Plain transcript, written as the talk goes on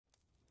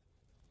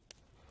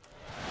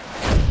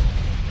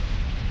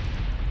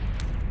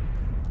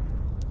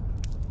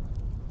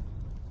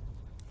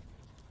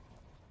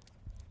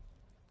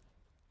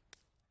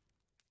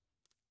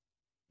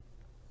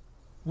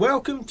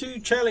Welcome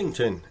to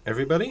Chellington,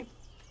 everybody.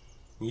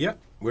 Yep,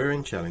 we're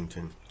in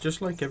Chellington,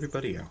 just like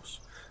everybody else.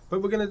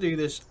 But we're going to do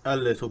this a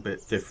little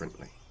bit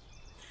differently.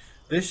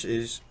 This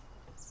is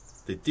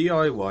the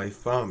DIY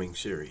farming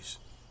series.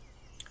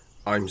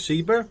 I'm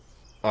Ceebur,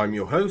 I'm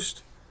your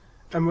host,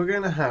 and we're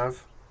going to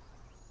have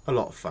a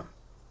lot of fun.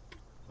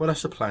 Well,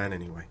 that's the plan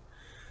anyway.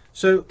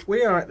 So,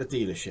 we are at the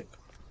dealership.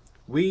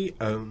 We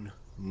own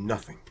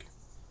nothing.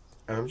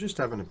 And I'm just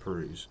having a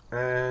peruse,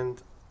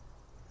 and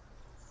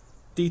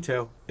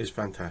detail is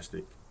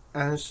fantastic,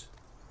 as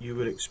you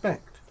would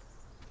expect.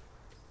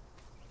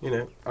 You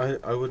know,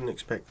 I wouldn't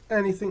expect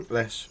anything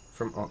less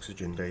from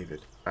OxygenDavid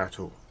at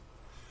all.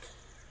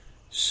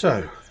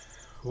 So,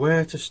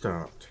 where to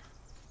start?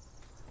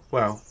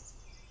 Well,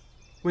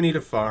 we need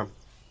a farm.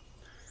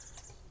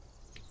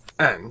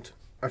 And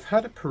I've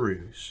had a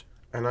peruse,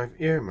 and I've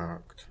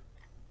earmarked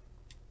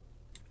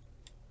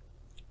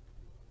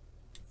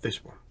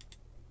this one.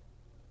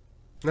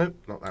 Nope,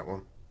 not that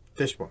one.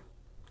 This one,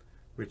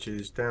 which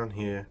is down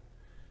here.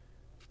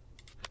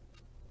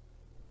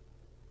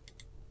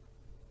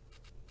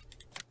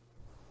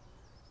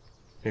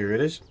 Here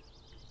it is.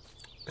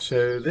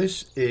 So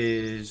this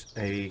is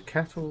a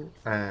cattle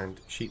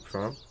and sheep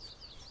farm.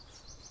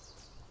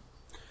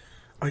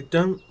 I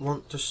don't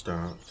want to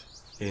start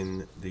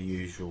in the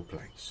usual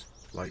place,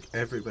 like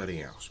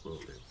everybody else will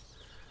do.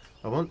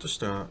 I want to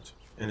start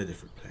in a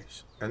different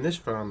place. And this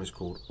farm is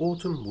called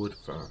Autumnwood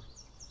Farm,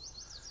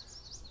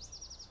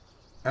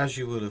 as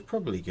you will have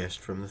probably guessed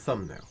from the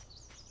thumbnail.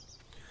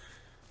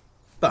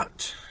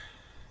 But,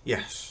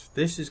 yes,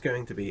 this is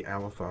going to be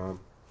our farm.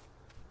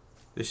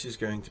 This is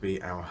going to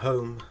be our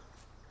home.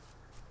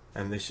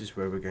 And this is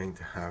where we're going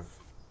to have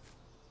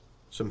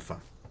some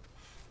fun.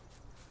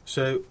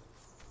 So,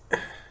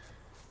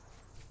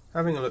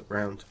 having a look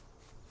round,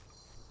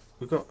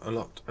 we've got a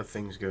lot of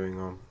things going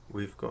on.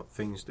 We've got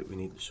things that we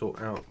need to sort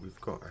out.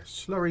 We've got a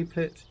slurry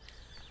pit.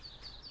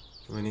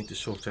 We need to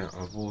sort out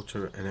our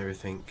water and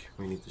everything.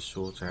 We need to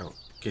sort out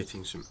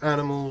getting some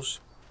animals.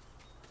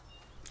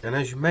 And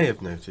as you may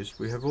have noticed,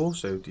 we have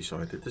also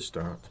decided to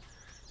start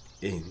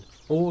in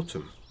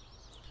autumn.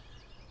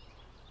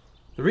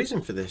 The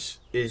reason for this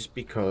is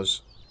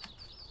because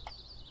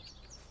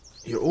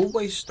you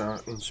always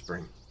start in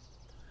spring,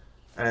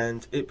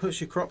 and it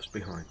puts your crops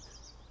behind.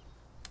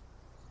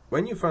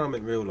 When you farm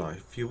in real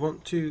life, you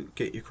want to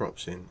get your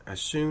crops in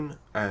as soon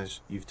as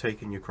you've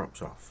taken your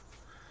crops off.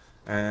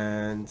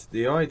 And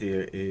the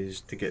idea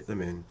is to get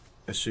them in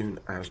as soon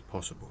as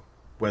possible,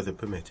 weather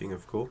permitting,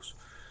 of course.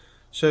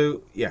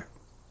 So yeah,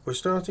 we're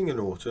starting in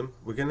autumn.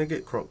 We're going to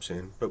get crops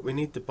in, but we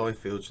need to buy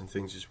fields and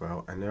things as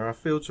well, and there are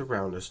fields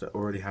around us that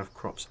already have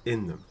crops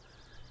in them.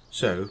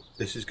 So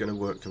this is going to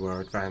work to our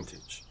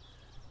advantage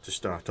to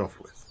start off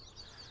with.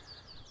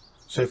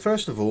 So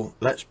first of all,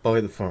 let's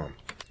buy the farm.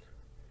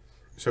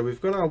 So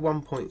we've got our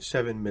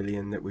 1.7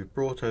 million that we've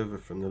brought over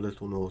from the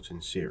Little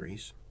Norton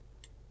series.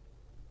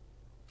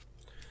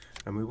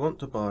 And we want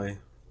to buy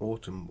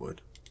Autumnwood,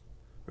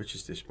 which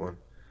is this one,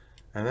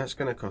 and that's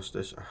going to cost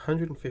us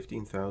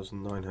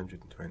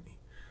 115,920.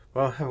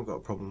 Well, I haven't got a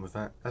problem with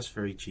that. That's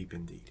very cheap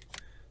indeed.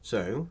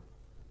 So,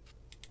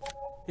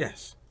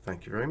 yes,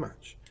 thank you very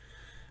much.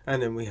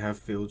 And then we have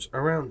fields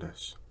around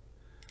us.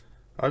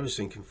 I was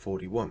thinking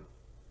 41.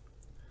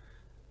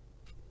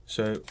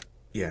 So,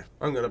 yeah,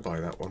 I'm going to buy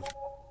that one.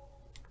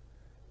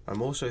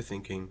 I'm also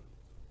thinking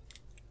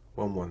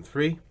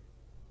 113.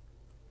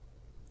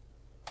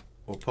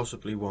 Or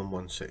possibly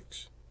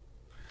 116.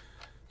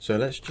 So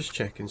let's just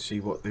check and see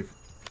what they've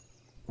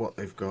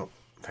got.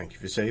 Thank you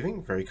for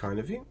saving, very kind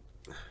of you.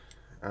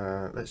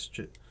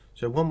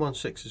 So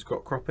 116 has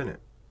got crop in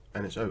it,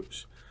 and it's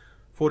oats.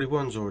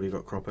 41's already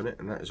got crop in it,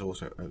 and that is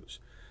also oats.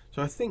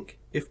 So I think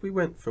if we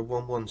went for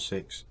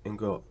 116 and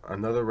got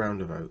another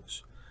round of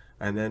oats,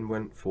 and then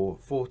went for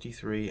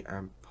 43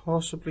 and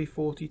possibly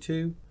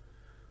 42,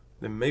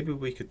 then maybe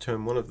we could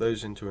turn one of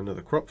those into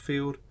another crop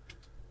field.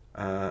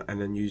 And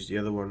then use the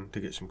other one to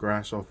get some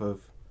grass off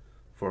of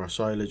for our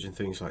silage and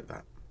things like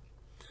that.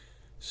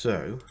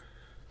 So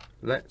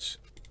let's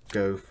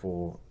go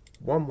for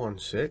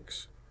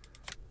 116.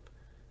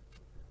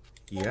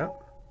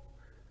 Yep.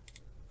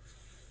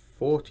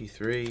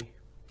 43.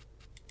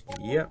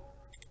 Yep.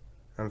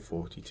 And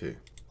 42.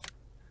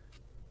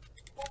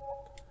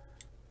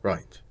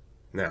 Right.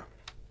 Now,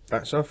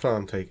 that's our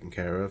farm taken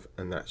care of,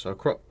 and that's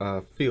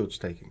our fields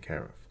taken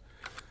care of.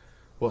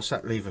 What's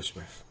that leave us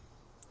with?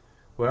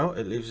 Well,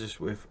 it leaves us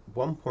with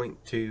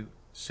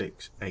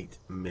 1.268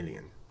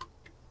 million.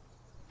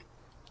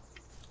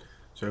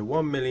 So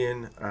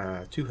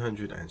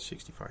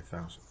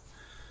 1,265,000.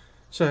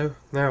 So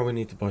now we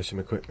need to buy some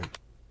equipment.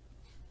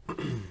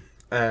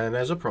 And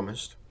as I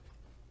promised,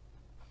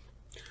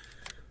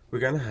 we're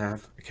going to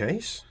have a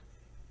case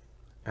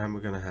and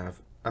we're going to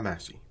have a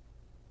Massey.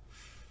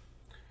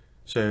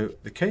 So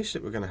the case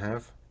that we're going to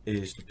have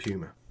is the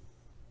Puma.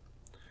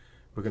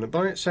 We're going to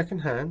buy it second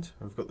hand.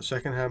 I've got the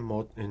second hand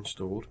mod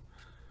installed.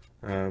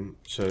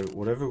 So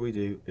whatever we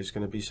do is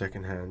going to be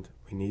second hand.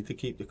 We need to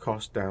keep the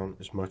cost down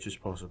as much as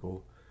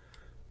possible,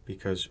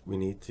 because we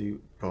need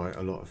to buy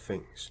a lot of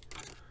things.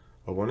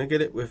 I want to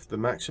get it with the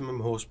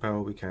maximum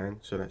horsepower we can,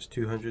 so that's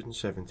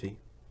 270.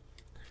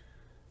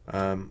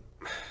 I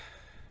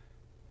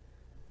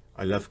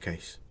love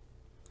case,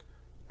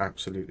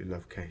 absolutely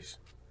love case,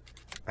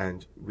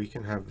 and we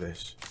can have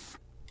this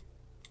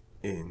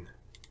in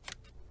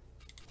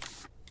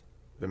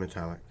the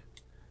metallic,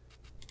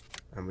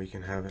 and we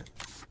can have it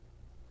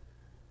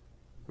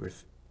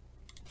with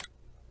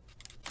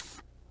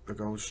the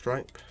gold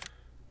stripe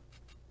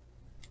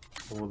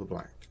or the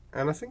black.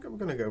 And I think I'm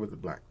going to go with the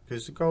black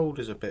because the gold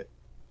is a bit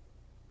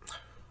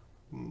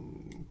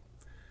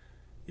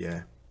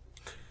yeah.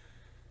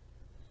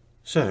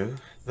 So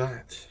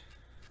that,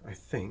 I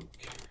think,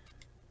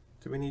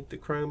 do we need the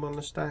chrome on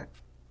the stack?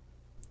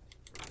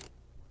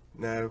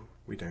 No,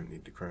 we don't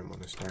need the chrome on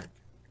the stack.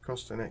 It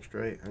costs an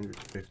extra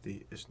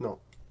 850. It's not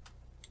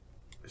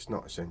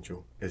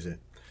essential, is it?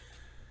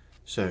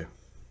 So,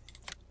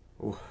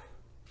 oh,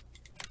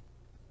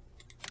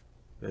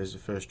 there's the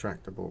first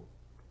tractor bought.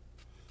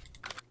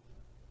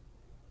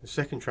 The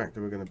second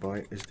tractor we're going to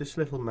buy is this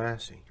little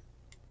Massey.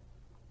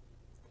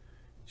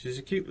 She's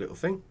a cute little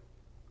thing.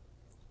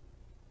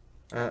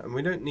 And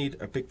we don't need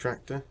a big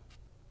tractor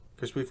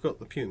because we've got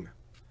the Puma.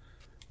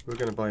 We're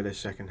going to buy this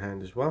second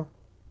hand as well.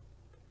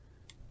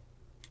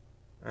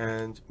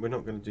 And we're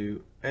not going to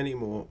do any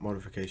more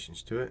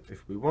modifications to it.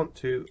 If we want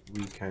to,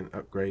 we can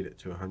upgrade it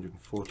to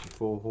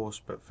 144 horse,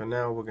 but for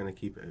now we're going to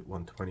keep it at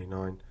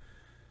 129.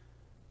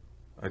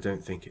 I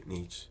don't think it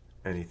needs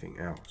anything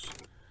else.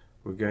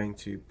 We're going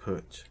to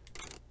put,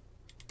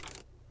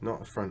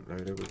 not a front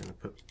loader, we're going to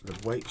put the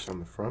weights on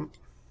the front.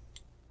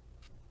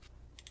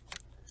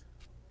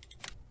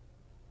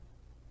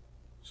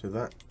 So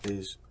that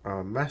is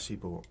our Massey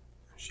bought.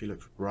 She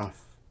looks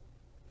rough,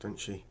 doesn't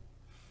she?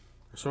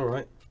 It's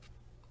alright.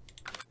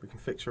 We can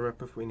fix her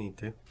up if we need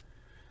to.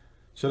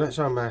 So that's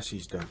our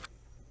Massey's done.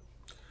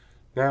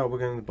 Now we're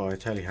going to buy a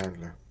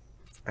telehandler.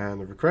 And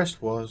the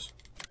request was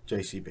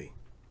JCB.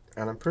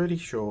 And I'm pretty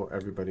sure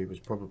everybody was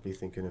probably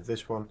thinking of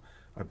this one.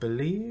 I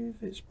believe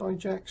it's by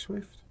Jack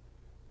Swift.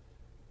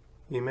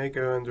 He may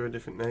go under a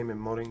different name in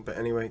modding, but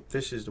anyway,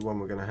 this is the one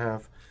we're going to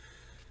have.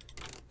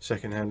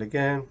 Second hand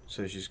again,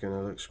 so she's going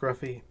to look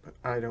scruffy, but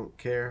I don't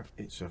care.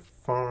 It's a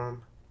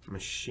farm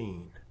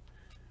machine.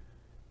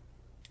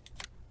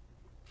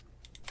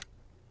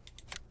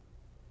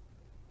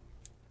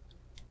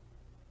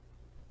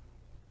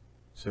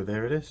 So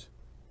there it is.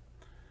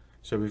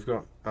 So we've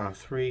got our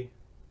 3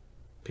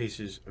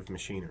 pieces of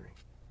machinery.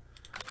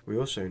 We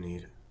also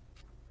need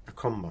a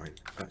combine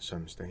at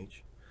some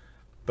stage,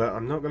 but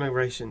I'm not going to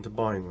race into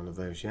buying one of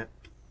those yet.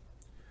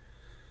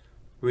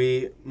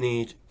 We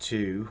need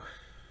to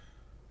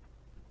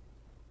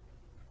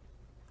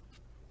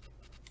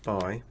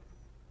buy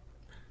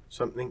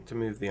something to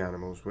move the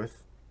animals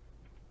with,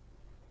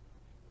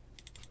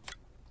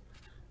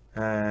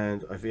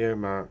 and I've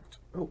earmarked,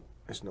 oh,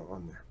 it's not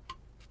on there.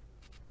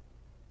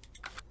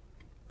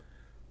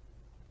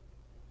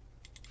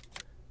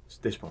 It's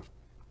this one.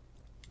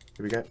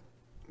 Here we go,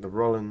 the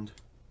Roland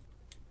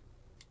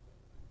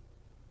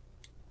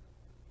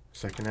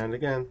second hand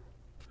again.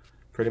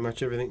 Pretty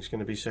much everything's going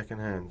to be second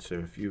hand, so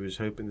if you was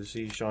hoping to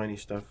see shiny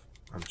stuff,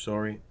 I'm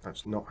sorry,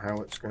 that's not how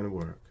it's going to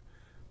work.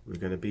 We're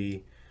going to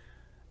be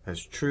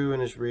as true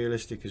and as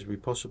realistic as we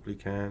possibly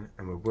can,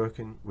 and we're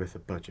working with a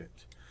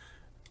budget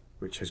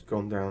which has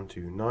gone down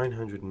to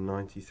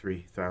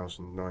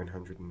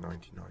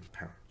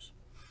 £993,999.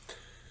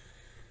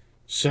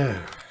 So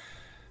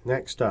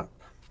next up,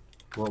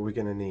 what are we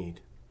going to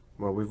need?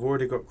 Well, we've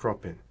already got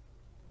cropping.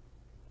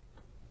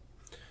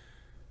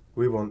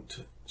 We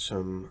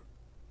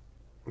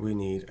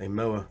need a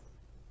mower.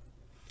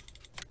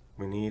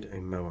 We need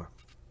a mower.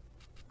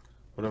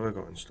 What have I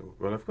got installed?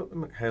 Well, I've got the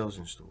McHale's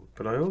installed,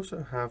 but I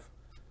also have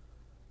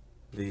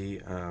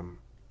the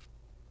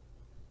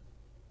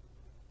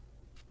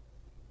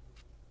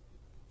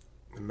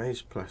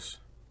Maize Plus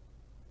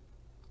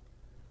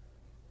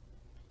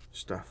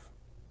stuff.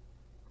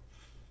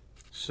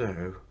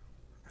 So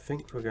I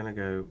think we're going to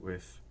go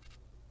with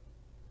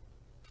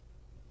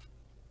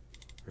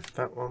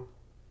that one.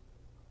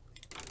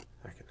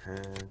 Second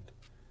hand.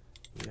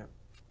 Yep.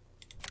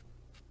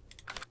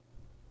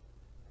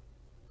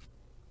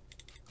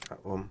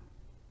 That one.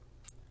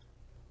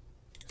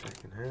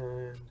 Second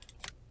hand.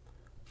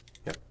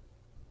 Yep.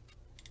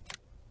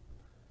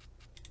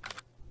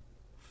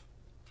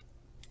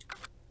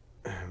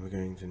 And we're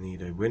going to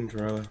need a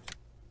windrower.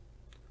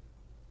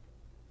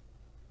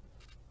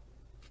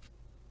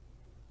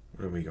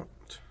 What have we got?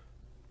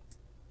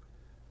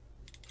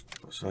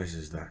 What size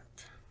is that?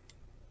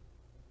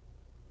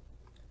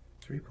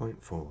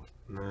 3.4.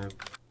 No.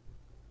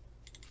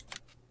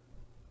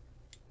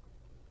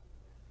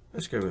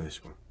 Let's go with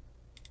this one.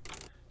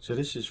 So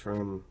this is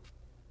from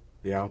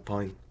the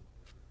Alpine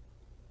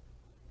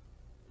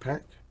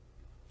pack.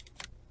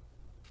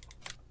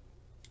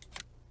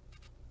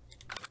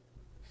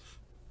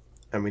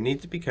 And we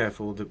need to be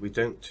careful that we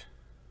don't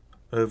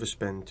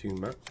overspend too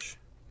much,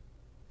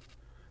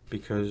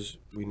 because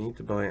we need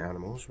to buy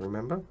animals,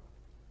 remember?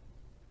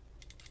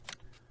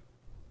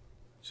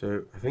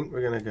 So I think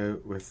we're going to go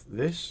with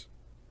this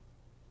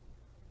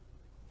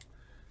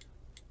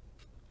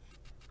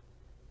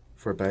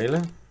for a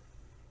baler.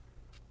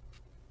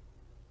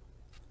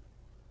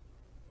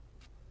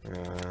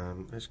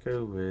 Let's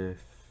go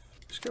with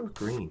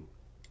green.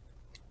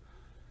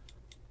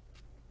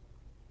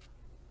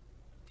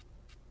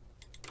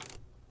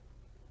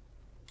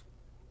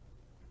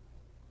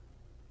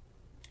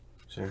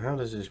 So how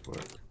does this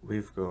work?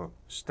 We've got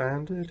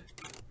standard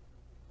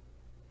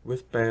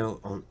with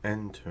bale on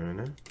end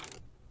turner,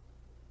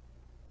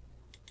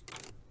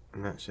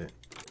 and that's it.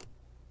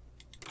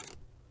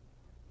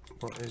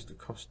 What is the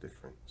cost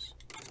difference?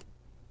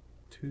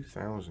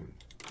 2,000.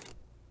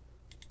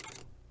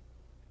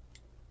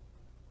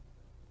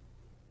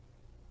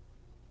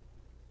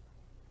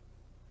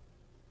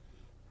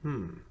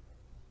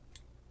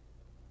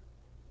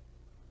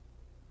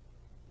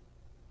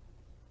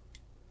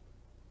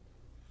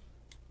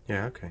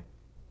 Yeah, okay.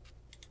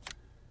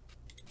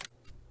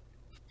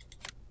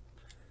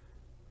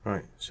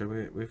 Right, so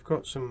we've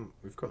got some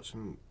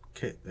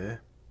kit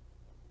there.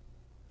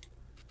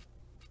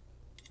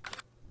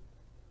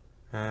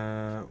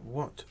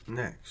 What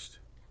next?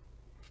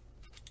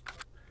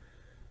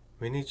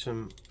 We need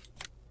some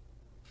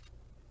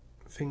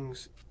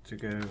things to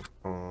go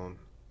on.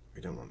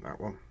 We don't want that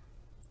one.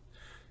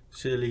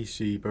 Silly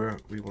Ceebur,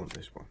 we want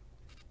this one.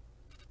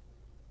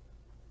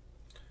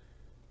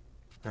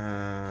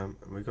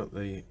 We got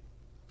the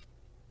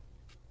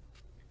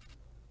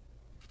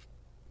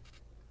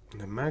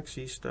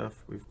Maxi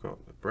stuff. We've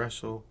got the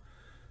Brestle,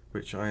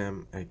 which I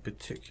am a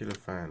particular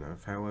fan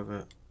of.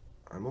 However,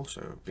 I'm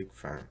also a big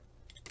fan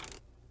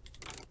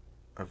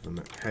of the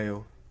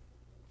McHale.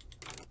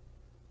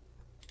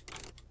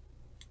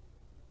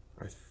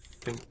 I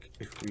think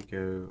if we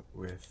go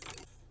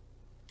with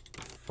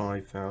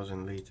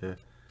 5,000 litre,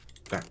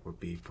 that would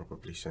be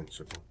probably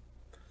sensible.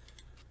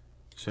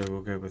 So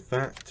we'll go with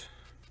that.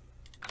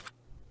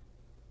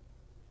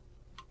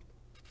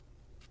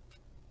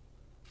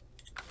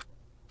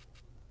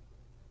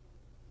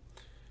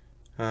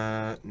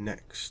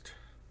 Next,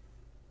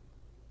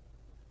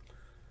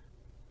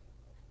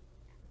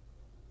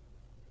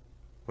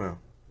 well,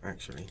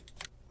 actually,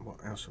 what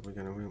else are we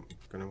going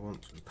to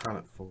want? Some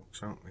pallet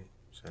forks, aren't we?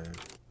 So,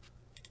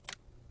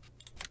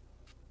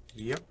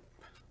 yep.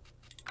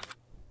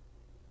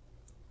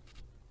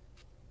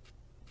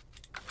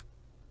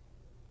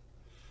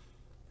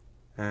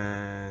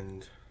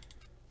 And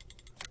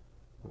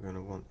we're going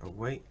to want a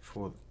weight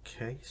for the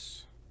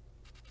case.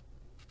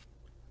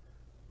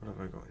 What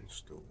have I got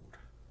installed?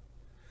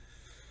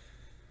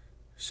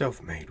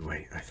 Self-made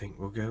weight. I think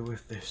we'll go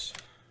with this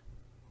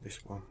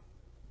one.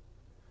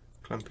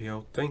 Clumpy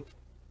old thing.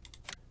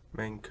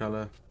 Main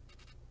colour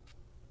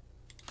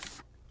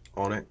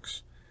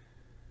onyx.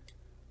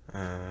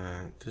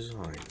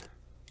 Design.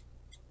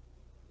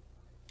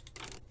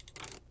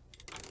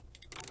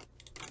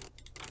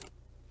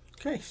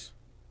 Case.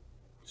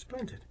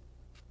 Splendid.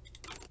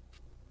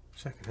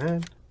 Second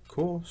hand, of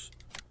course.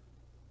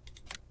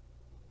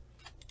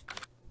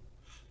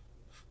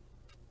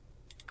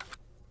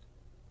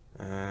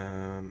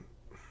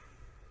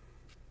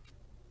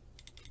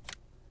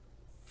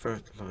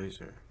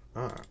 Fertilizer.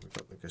 We've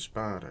got the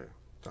Gaspardo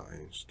that I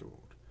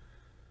installed.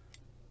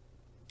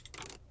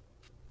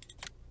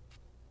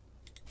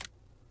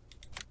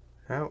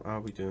 How are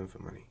we doing for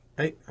money?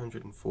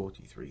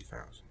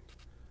 843,000.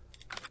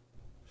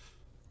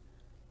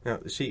 Now,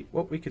 see,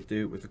 what we could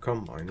do with the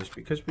combine is,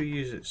 because we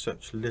use it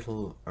such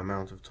little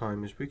amount of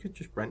time, is we could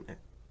just rent it.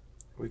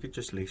 We could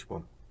just lease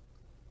one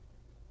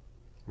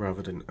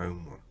rather than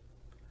own one.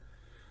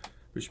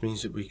 Which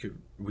means that we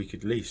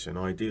could lease an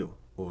Ideal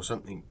or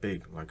something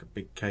big, like a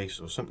big case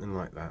or something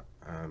like that.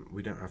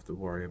 We don't have to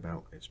worry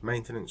about its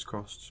maintenance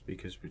costs,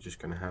 because we're just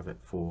going to have it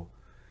for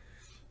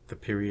the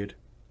period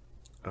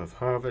of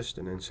harvest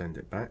and then send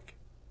it back.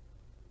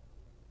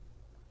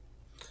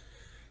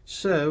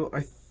 So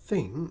I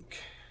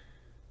think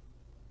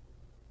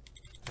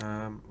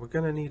we're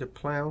going to need a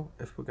plough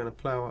if we're going to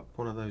plough up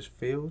one of those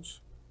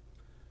fields.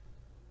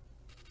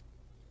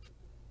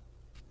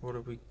 What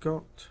have we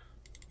got?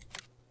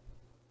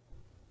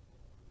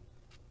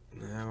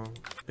 Now,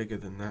 bigger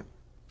than that.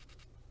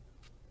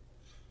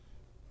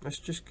 Let's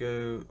just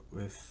go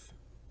with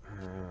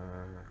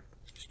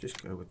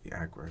the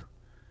aggro.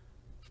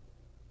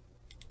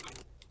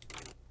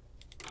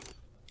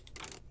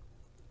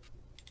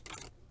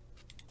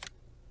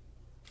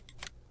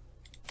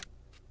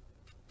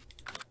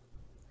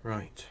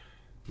 Right,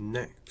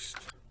 next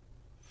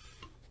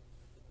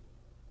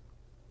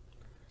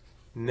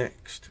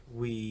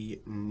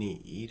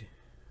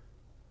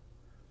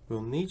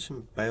we'll need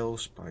some bale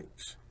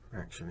spikes,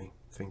 actually,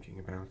 thinking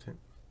about it.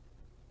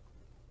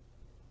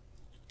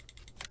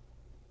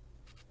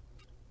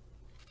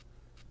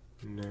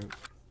 No,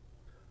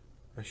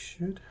 I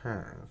should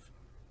have,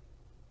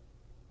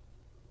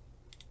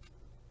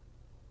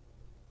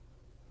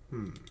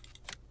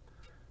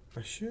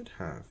 I should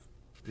have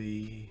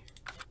the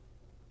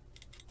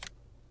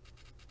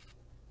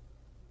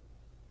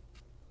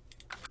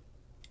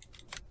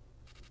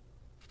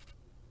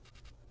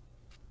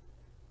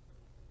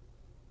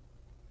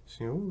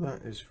See, all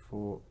that is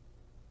for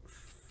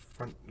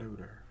front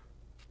loader.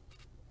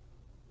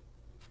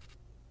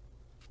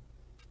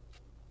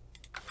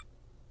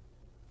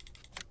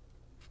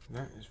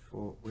 That is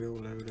for wheel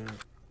loader.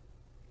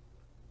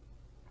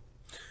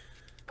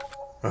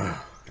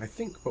 I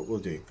think what we'll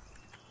do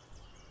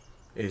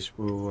is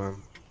we'll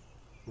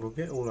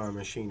get all our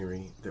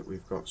machinery that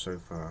we've got so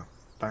far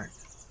back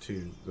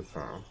to the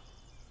farm,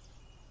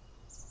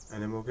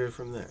 and then we'll go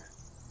from there.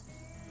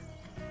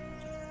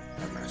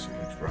 That massive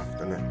looks rough,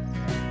 doesn't it?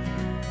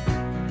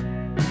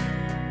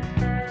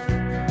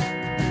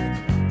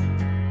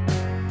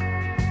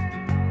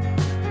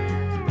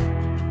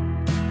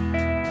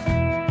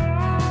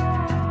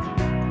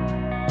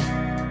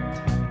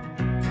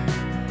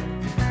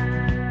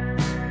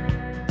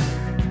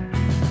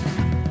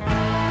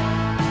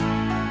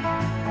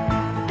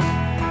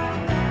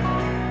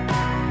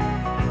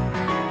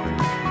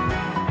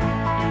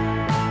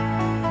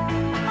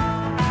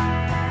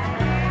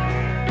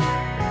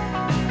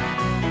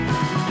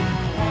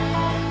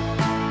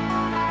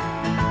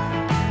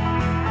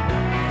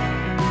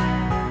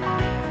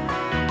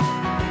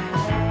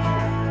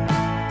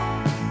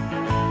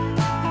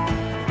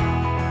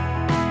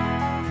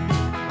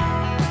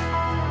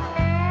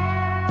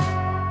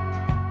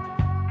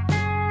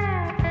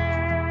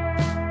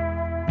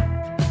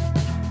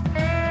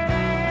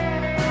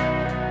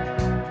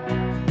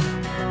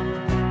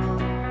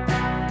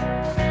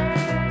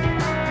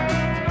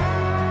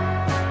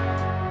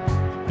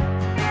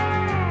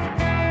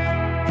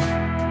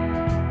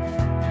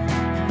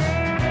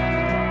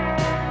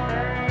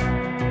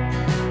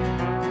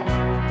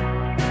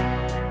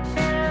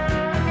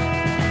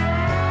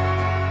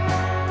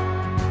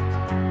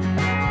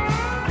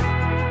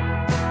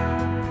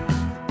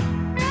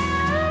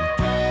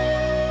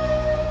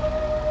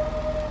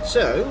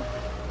 So,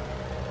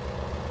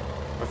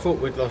 I thought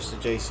we'd lost the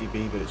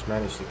JCB, but it's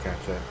managed to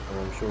catch up, and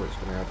I'm sure it's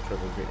going to have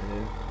trouble getting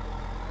in.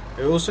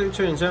 It also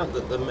turns out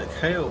that the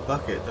McHale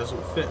bucket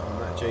doesn't fit on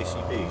that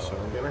JCB, so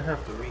I'm going to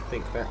have to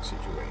rethink that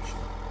situation.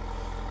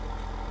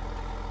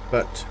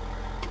 But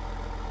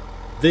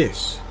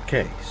this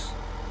case,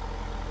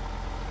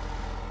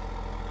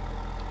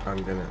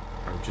 I'm gonna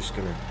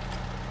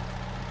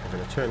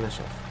turn this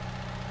off.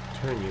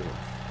 Turn you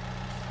off.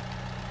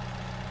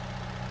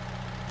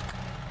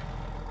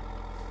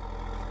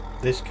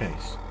 This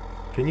case,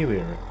 can you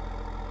hear it?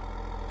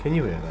 Can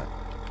you hear that?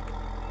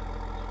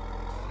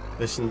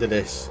 Listen to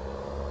this.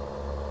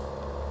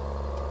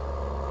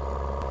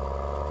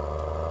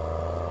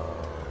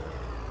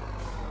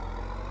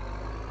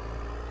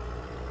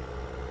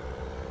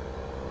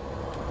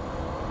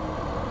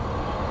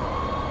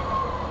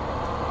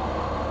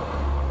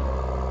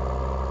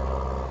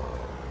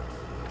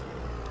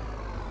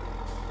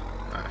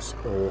 That's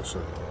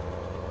awesome.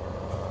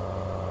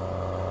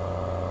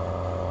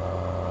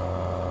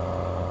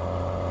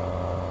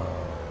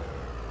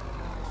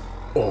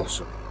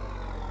 Awesome.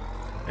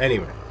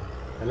 Anyway,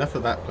 enough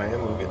of that playing.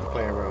 We'll get to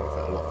play around with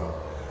it a lot more.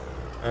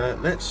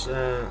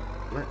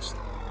 Let's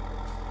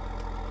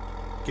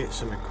get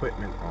some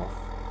equipment off,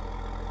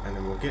 and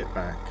then we'll get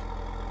back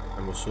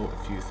and we'll sort a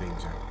few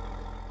things out.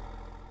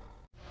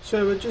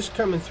 So we're just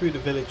coming through the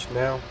village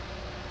now,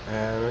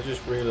 and I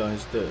just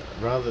realised that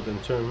rather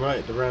than turn right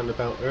at the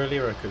roundabout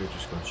earlier, I could have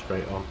just gone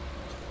straight on.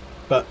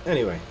 But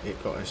anyway,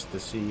 it got us to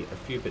see a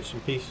few bits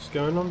and pieces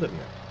going on, didn't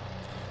it?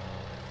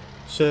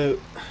 So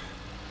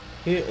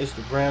here is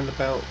the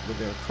roundabout. We're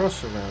going to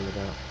cross the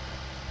roundabout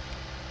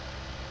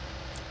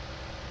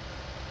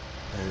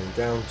and then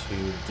down to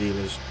the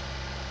dealers.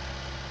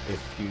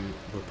 If you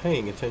were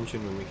paying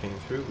attention when we came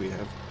through, we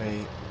have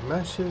a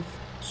massive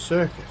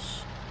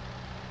circus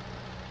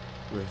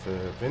with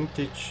a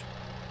vintage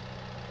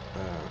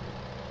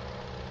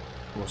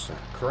what's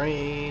that,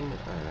 crane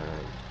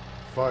and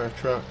fire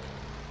truck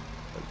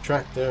and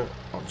tractor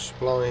on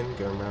spline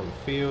going around the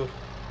field,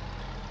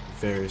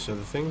 various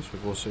other things.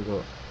 We've also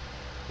got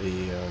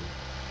the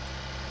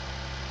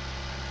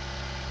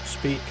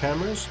speed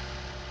cameras.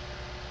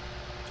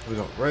 We've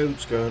got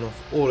roads going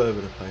off all over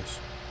the place,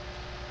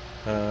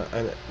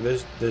 and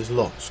there's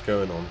lots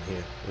going on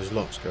here. There's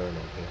lots going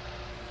on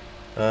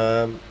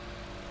here.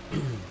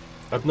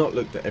 I've not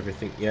looked at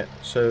everything yet,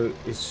 so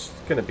it's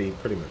going to be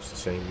pretty much the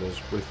same as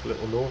with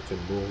Little Norton.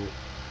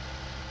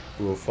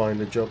 We'll find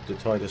a job to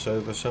tide us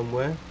over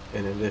somewhere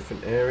in a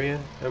different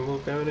area, and we'll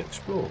go and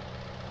explore.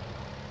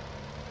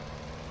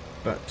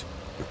 But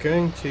we're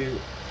going to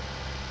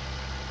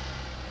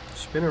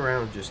spin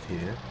around just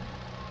here.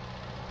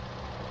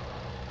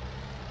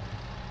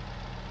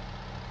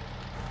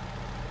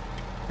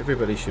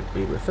 Everybody should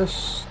be with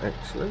us.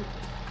 Excellent.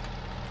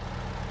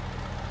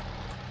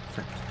 In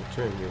fact, we'll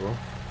turn you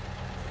off.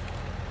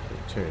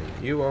 We'll turn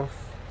you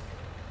off.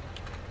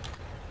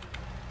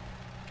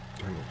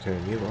 And we'll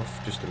turn you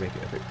off just to make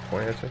it a bit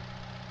quieter.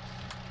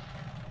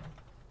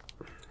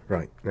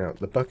 Right, now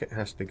the bucket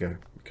has to go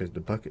because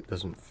the bucket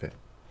doesn't fit.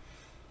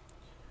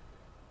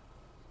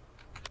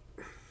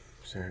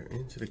 So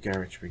into the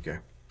garage we go.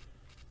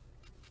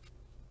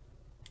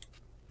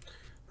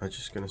 I'm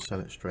just going to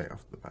sell it straight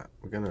off the bat.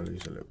 We're going to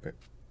lose a little bit.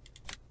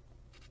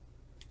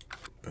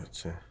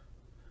 But,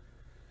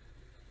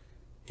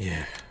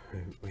 yeah,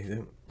 we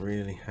don't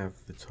really have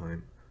the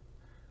time.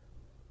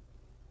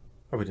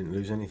 Oh, we didn't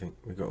lose anything.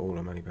 We got all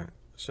our money back.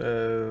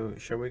 So,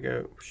 shall we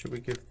give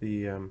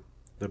the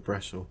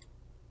Brestle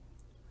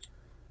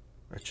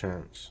a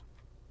chance?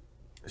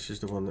 This is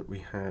the one that we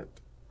had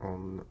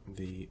on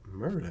the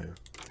Merlot.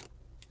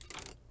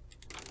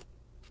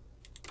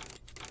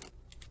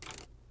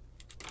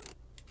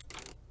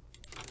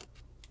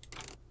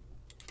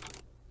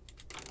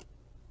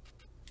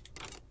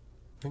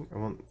 I think I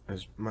want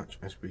as much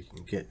as we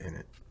can get in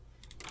it.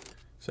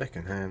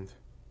 Second hand.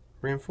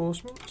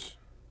 Reinforcements?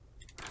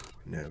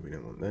 No, we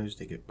don't want those.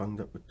 They get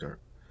bunged up with dirt.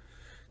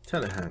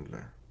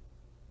 Telehandler.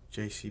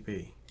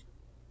 JCB.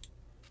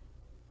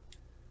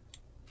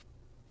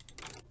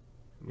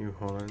 New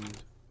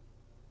Holland.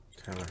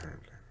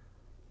 Telehandler.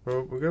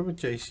 Well, we'll go with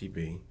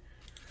JCB.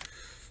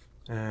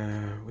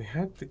 We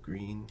had the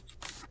green.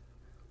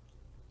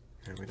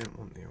 No, we don't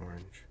want the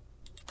orange.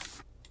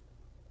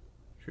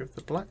 Should we have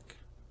the black?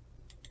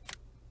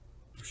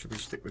 Or should we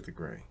stick with the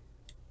grey?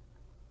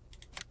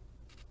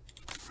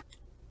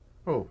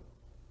 Oh,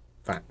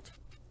 fact.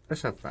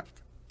 Let's have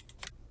fact.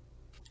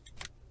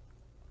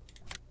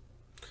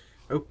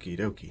 Okie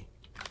dokie.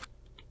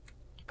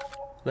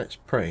 Let's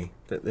pray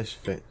that this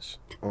fits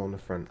on the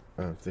front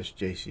of this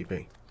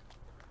JCB.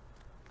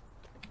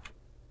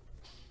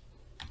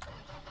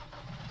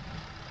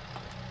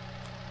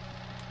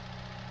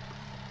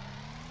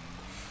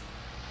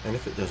 And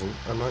if it doesn't,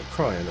 I might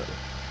cry a little.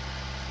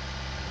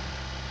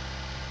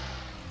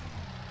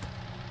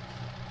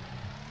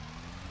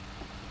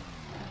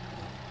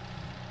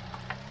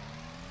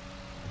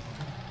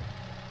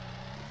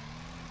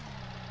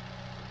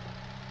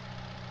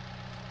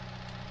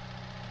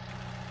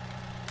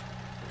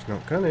 It's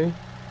not gonna.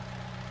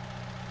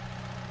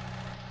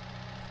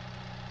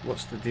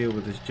 What's the deal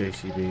with this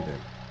JCB then?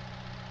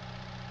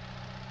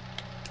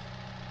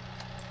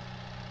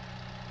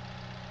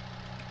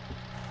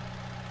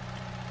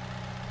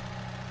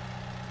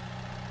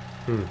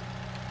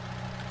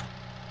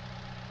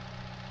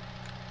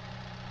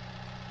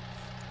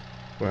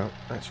 Well,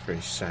 that's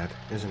very sad,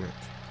 isn't it?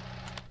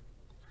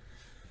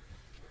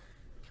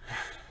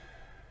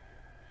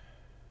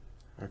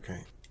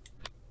 Okay.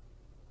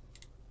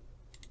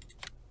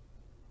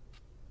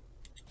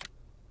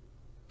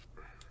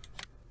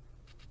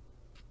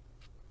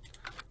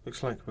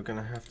 Looks like we're going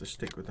to have to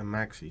stick with the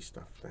Maxi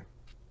stuff then.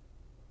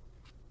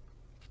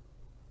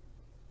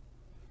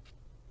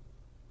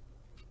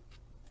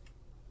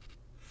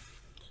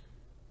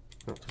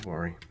 Not to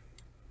worry.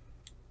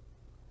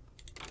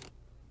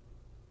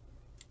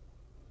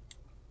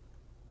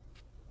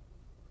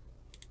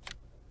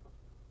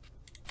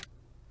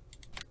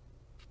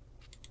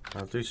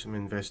 I'll do some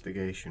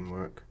investigation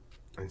work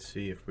and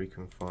see if we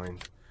can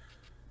find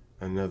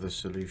another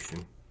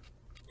solution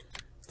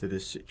to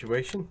this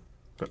situation.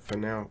 But for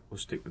now, we'll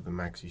stick with the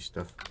Maxi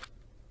stuff.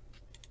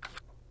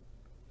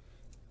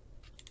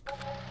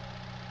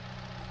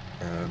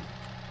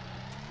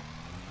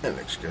 That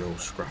looks good, all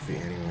scruffy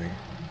anyway.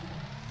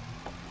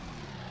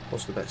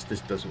 What's the best?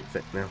 This doesn't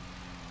fit now.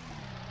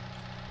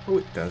 Oh,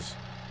 it does.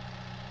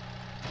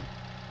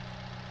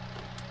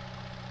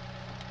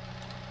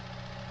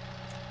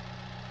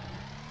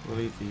 We'll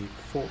leave the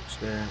forks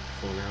there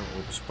for now,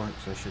 or the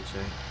spikes I should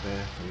say,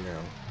 there for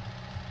now.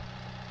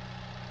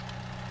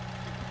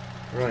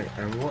 Right,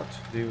 and what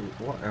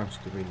else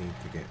do we need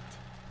to get?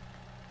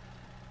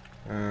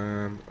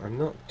 I'm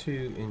not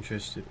too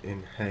interested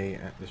in hay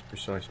at this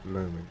precise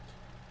moment.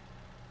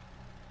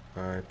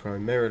 I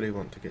primarily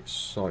want to get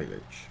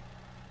silage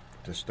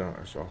to start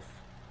us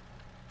off.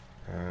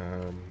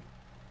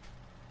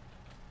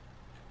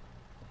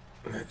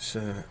 Let's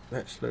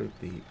load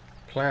the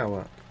plough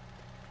up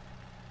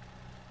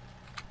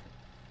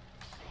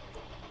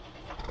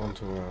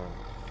onto our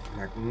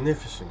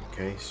magnificent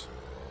case.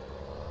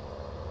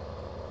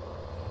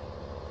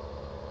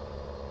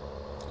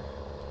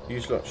 You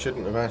lot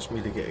shouldn't have asked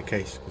me to get a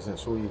case, because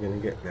that's all you're going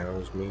to get now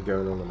is me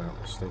going on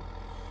about this thing.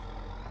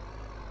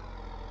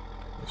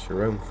 It's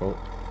your own fault.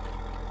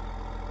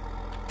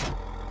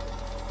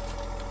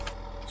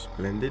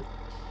 Splendid.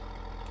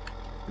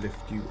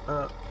 Lift you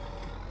up.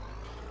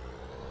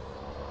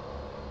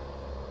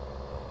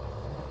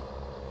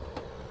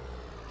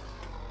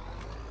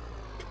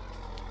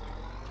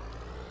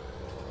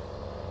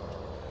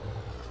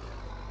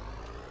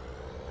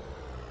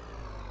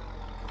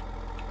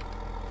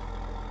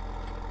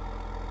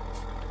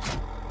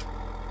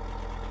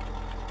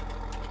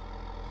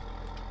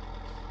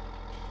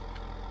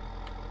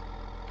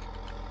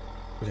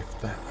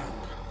 Lift that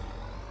up.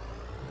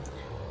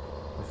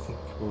 I think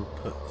we'll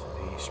put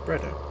the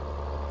spreader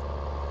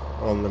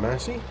on the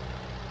Massey.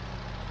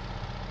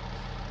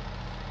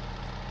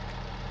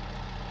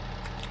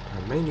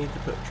 I may need to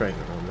put a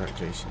trailer on that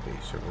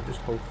JCB, so we'll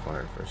just hold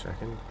fire for a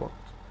second. What?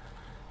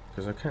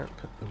 Because I can't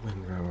put the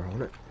windrower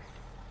on it.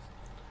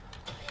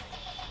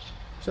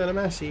 So the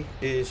Massey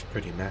is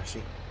pretty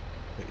massy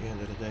at the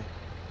end of the day.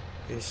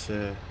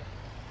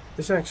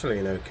 it's actually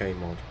an okay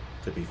mod,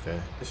 to be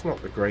fair. It's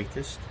not the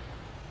greatest,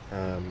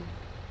 but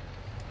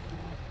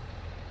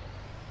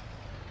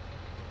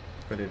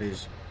it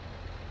is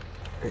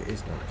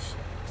nice.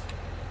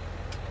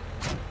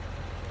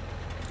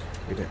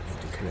 We don't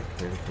need to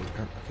connect anything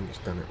up. I think it's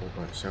done it all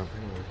by itself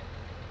anyway.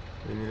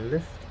 We need a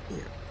lift? Yeah.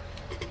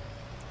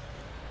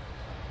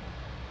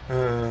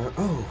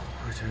 Oh,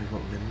 I tell you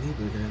what we're going to need.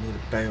 We're going to need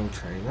a bale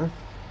trailer.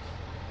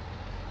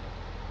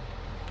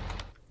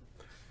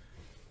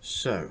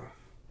 So,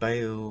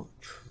 bale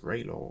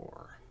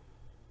trailer.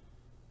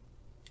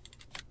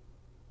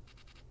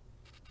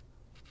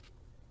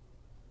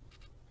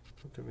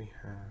 What do we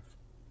have?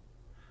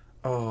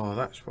 Oh,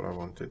 that's what I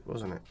wanted,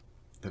 wasn't it?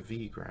 The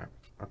V-grab.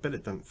 I bet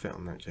it doesn't fit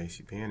on that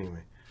JCB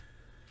anyway.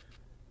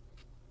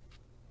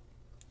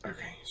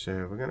 Okay,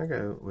 so we're going to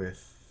go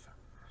with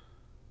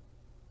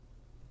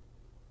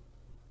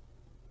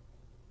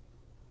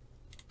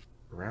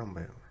round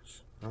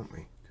bales, aren't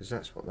we? Because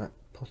that's what that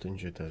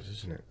Pottinger does,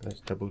 isn't it?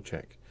 Let's double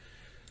check.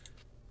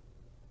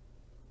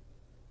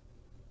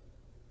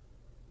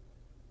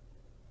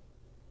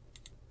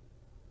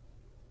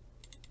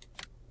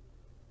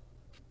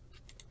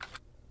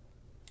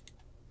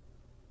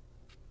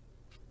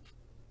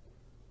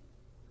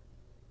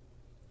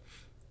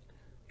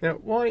 Now,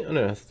 why on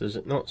earth does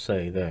it not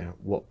say there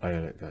what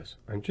bale it does?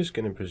 I'm just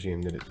going to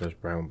presume that it does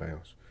round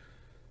bales.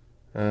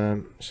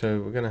 So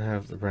we're going to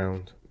have the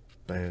round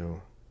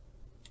bale.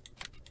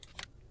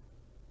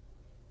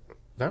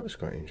 That was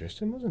quite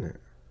interesting, wasn't it?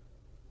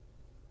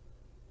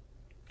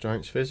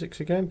 Giants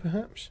physics again,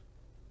 perhaps?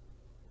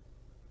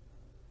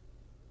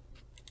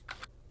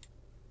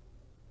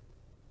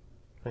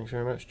 Thanks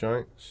very much,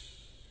 Giants.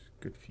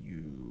 Good for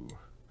you.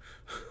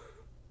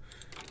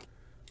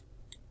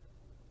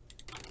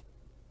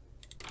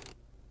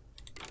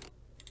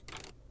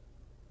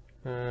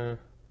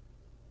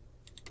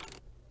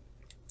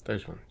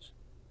 Those ones.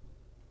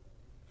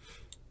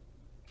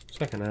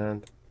 Second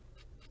hand.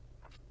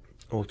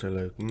 Auto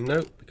load,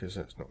 nope, because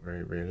that's not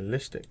very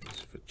realistic. It's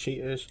for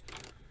cheaters.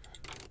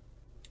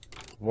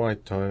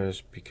 Wide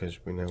tyres, because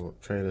we know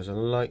what trailers are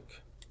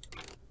like.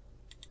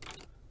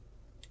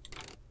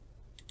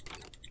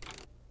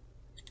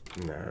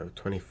 No,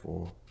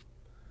 24.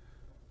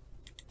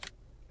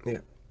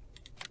 Yep.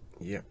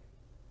 Yep.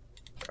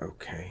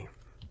 Okay.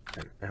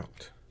 And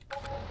out.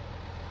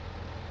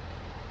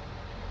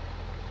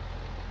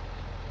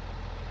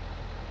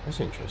 That's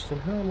interesting.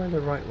 How am I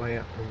the right way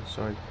up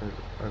inside?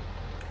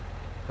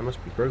 I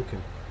must be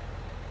broken.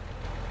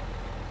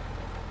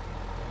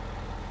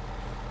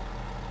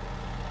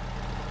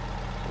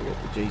 We got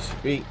the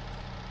JCB.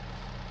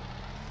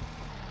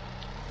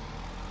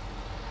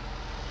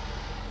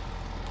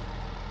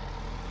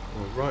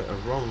 Well, right or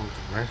wrong,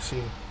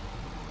 Massey.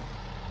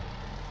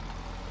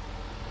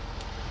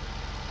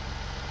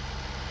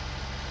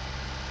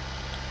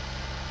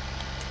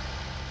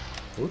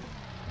 Oop,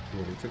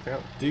 nearly took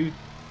out. Dude,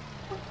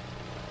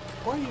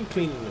 why are you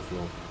cleaning the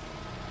floor?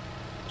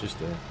 Just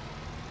there.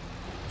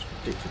 It's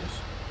ridiculous.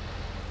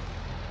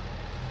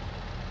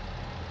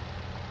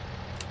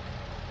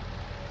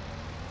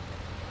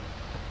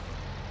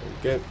 There we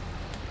go.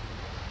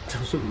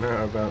 Doesn't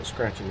matter about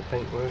scratching the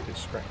paintwork,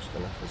 it's scratched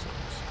enough as it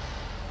is.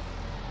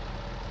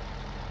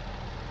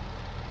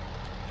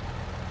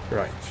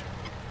 Right.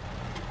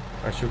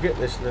 I shall get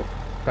this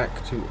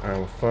back to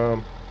our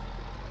farm.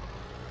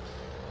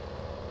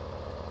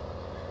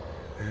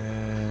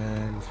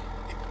 And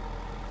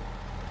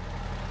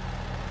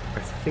I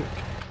think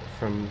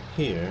from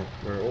here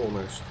we're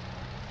almost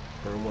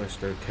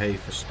okay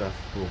for stuff.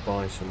 We'll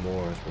buy some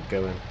more as we're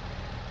going.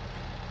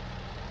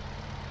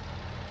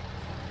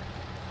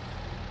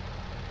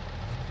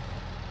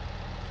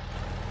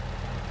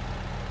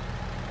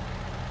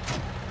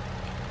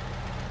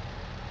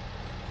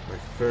 My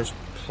first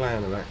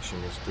plan of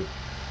action is to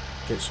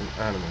get some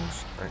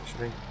animals,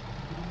 actually.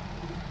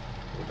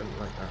 I don't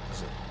like that,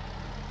 does it?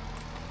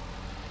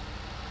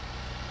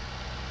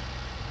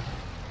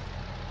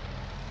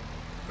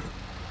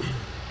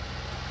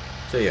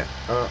 So yeah,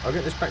 I'll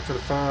get this back to the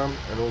farm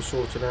and all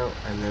sorted out,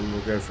 and then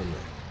we'll go from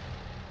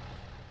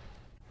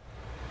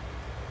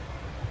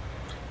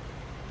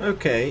there.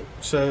 Okay,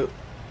 so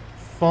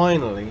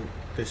finally,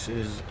 this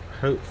is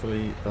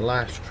hopefully the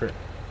last trip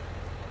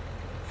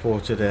for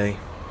today.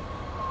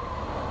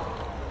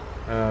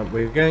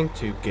 We're going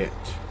to get,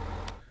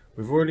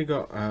 we've already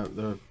got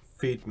the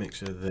feed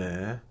mixer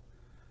there,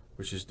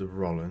 which is the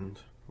Roland,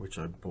 which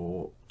I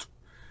bought,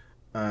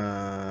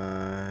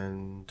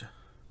 and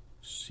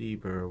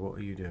Ceebur, what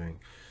are you doing?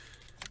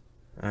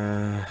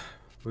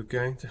 We're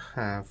going to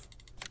have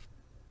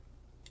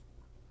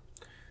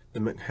the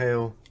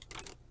McHale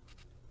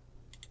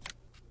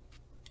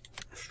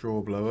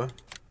straw blower.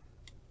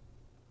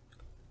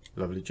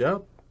 Lovely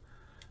job.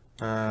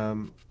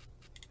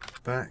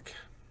 Back.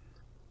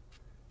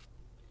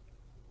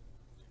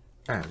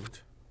 And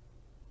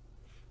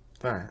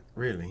that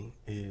really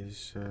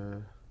is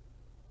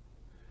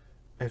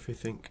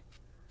everything.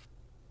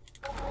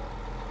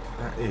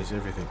 That is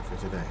everything for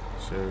today.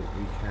 So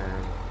we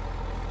can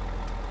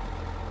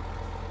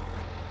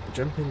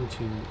jump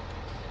into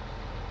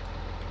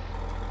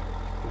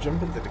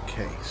the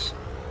case.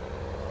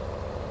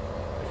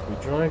 If we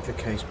drive the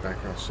case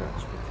back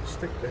ourselves, we can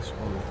stick this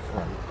on the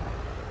front.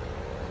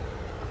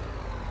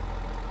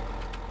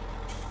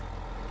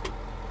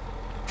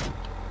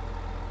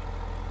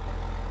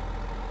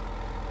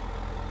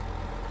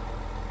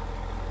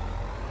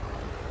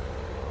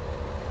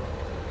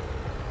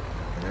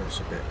 I know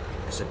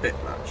it's a bit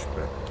much,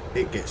 but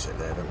it gets it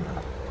there, doesn't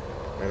it?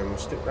 And then we'll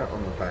stick that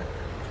on the back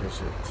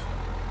because it,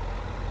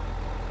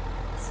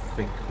 I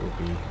think, will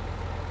be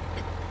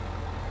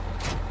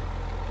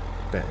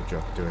a better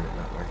job doing it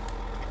that way.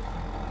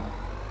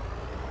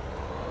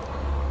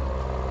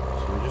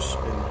 So we'll just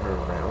spin her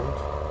around,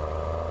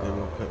 and then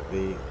we'll put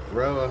the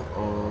rower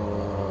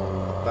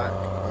on the back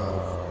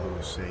of the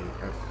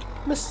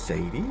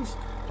Mercedes,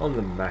 on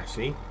the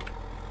Massey.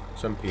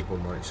 Some people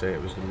might say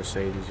it was the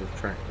Mercedes of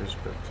tractors,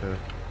 but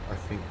I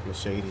think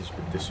Mercedes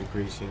would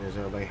disagree, seeing as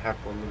how they have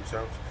one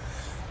themselves.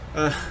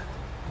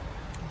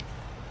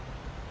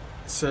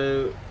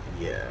 So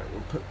yeah,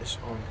 we'll put this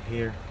on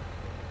here,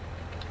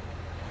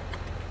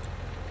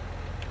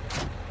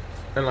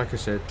 and like I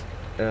said,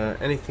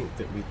 anything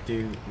that we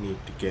do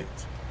need to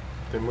get,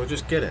 then we'll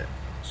just get it,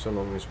 so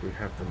long as we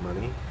have the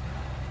money.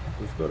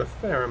 We've got a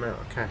fair amount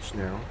of cash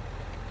now,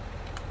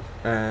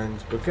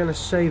 and we're going to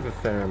save a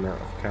fair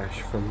amount of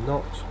cash from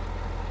not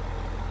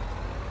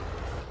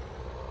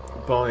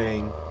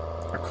buying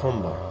a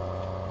combine.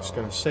 It's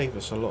going to save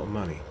us a lot of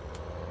money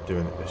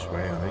doing it this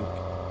way, I think.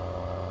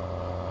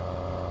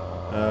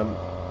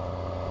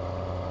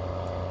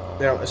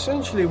 Now,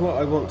 essentially, what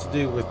I want to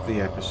do with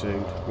the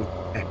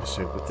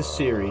with the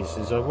series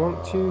is I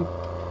want to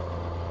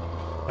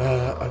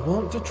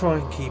try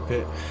and keep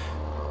it,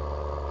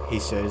 he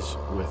says,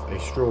 with a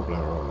straw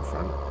blower on the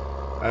front,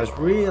 as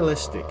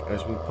realistic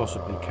as we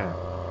possibly can.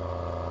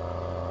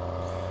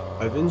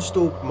 I've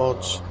installed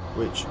mods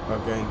which are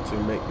going to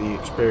make the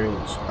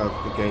experience of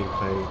the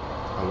gameplay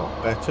a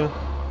lot better.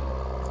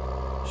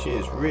 She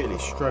is really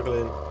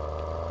struggling.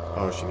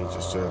 Oh, she needs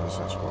a service,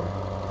 that's why.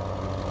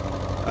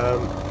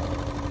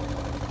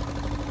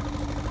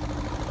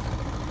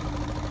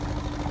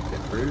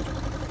 Bit rude.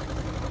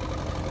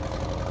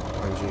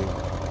 Mind you,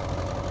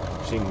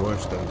 I've seen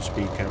worse than the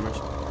speed cameras.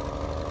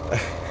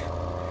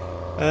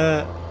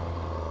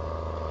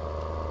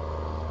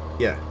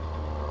 Yeah,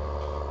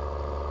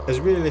 as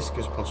realistic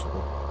as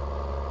possible.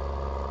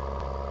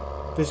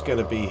 There's going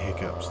to be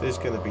hiccups, there's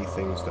going to be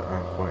things that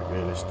aren't quite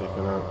realistic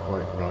and aren't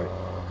quite right,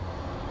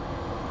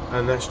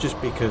 and that's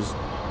just because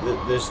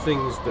there's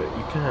things that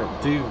you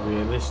can't do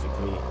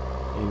realistically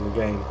in the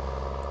game.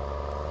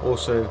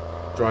 Also,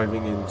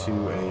 driving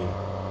into a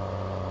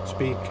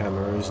speed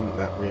camera isn't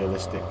that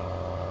realistic,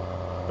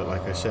 but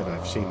like I said,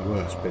 I've seen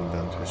worse been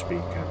done to a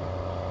speed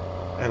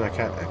camera, and I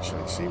can't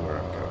actually see where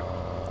I'm going.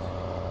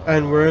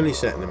 And we're only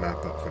setting the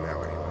map up for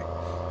now anyway.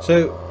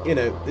 So, you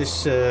know,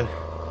 this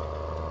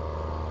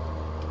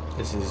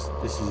is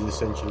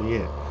essentially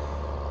it.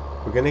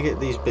 We're going to get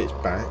these bits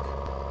back.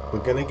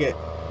 We're going to get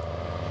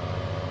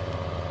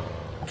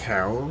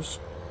cows.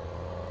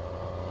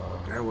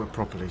 Now we're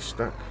properly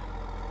stuck.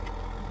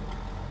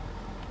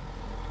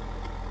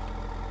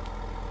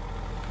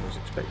 I was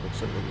expecting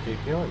something to be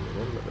behind me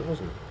then, but there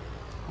wasn't.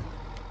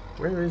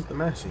 Where is the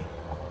Massey?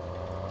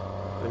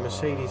 The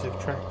Mercedes of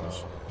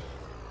tractors.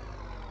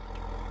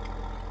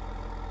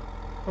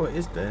 Oh, it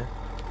is there.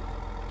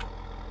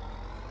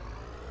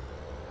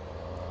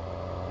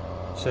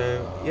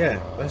 So yeah,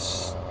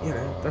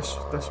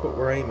 that's what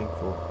we're aiming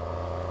for,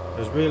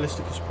 as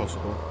realistic as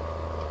possible.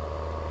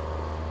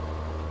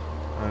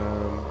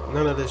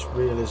 None of this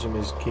realism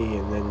is key,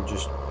 and then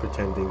just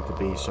pretending to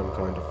be some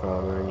kind of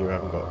farmer and you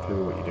haven't got a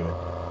clue what you're doing.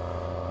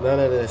 None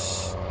of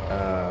this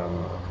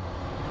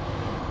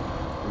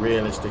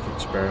realistic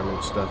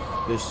experiment stuff.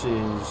 This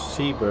is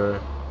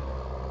Ceebur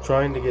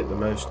trying to get the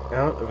most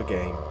out of a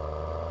game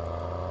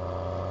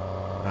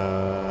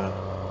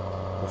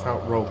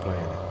without role playing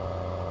it.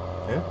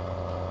 Yeah?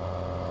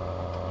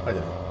 I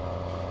don't know.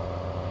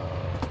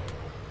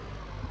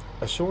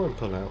 I saw him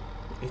pull out.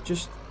 It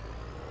just...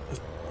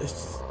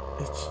 It's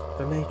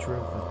the nature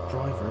of the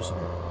driver, isn't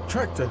it?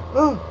 Tractor!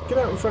 Oh! Get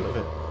out in front of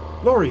it!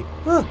 Lorry!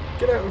 Oh!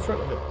 Get out in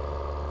front of it!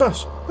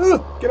 Bus!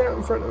 Oh! Get out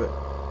in front of it!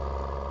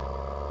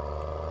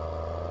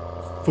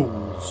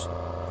 Fools.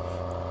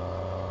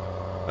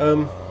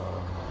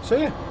 So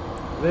yeah.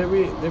 There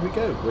we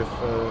go with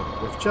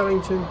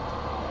Chellington.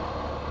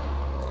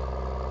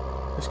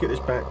 Let's get this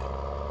back.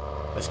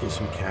 Let's get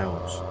some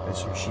cows and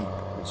some sheep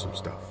and some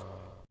stuff.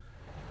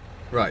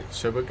 Right,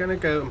 so we're going to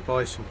go and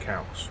buy some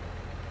cows.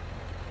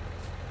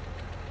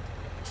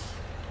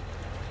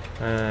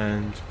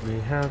 And we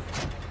have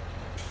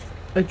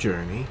a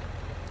journey.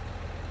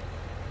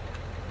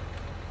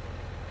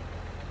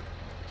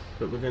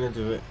 But we're going to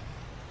do it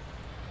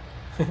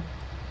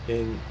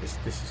in... This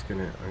is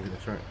going to... I'm going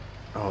to try...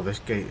 Oh, this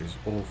gate is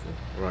awful.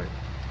 Right.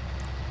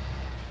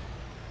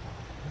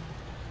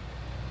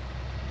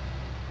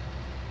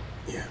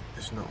 Yeah,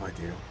 it's not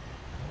ideal.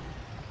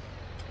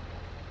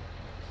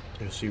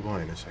 You'll see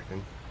why in a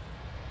second.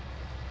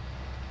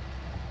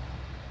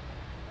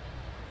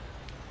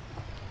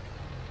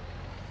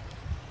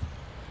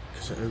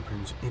 it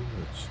opens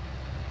inwards.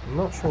 I'm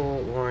not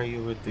sure why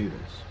you would do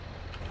this.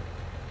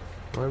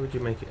 Why would you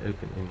make it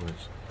open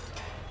inwards?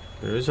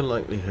 There is a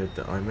likelihood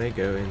that I may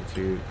go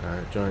into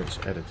Giant's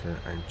editor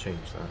and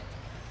change that.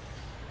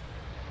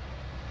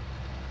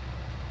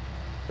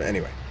 But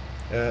anyway,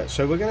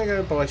 so we're going to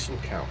go buy some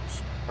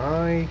cows.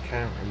 I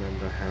can't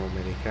remember how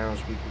many cows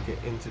we can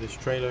get into this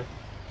trailer,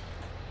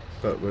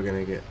 but we're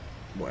going to get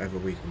whatever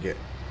we can get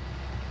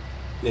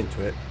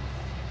into it.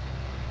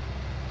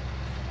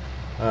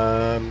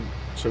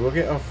 So we'll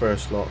get our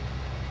first lot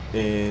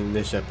in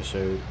this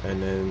episode,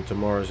 and then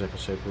tomorrow's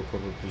episode we'll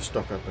probably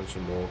stock up on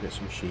some more, get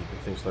some sheep and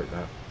things like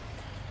that.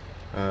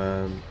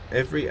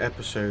 Every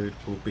episode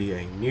will be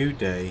a new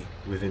day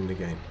within the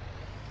game.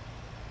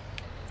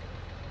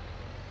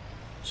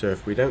 So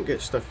if we don't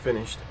get stuff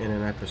finished in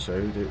an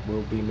episode, it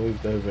will be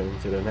moved over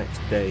into the next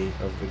day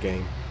of the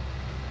game.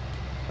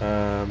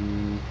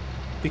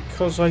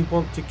 Because I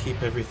want to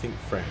keep everything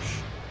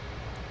fresh.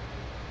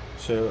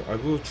 So I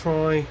will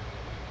try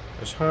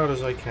as hard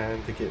as I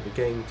can to get the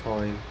game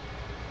time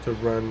to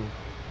run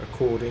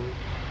according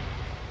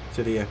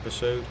to the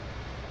episode.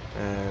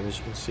 And as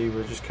you can see,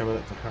 we're just coming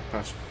up to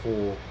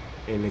 4:30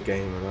 in the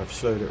game, and I've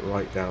slowed it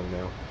right down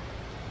now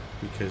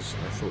because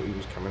I thought he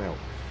was coming out.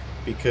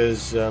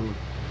 Because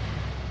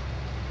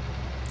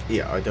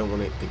yeah, I don't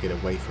want it to get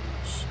away from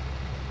us.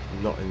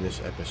 Not in this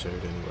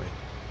episode anyway.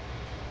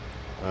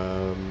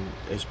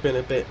 It's been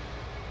a bit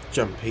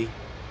jumpy,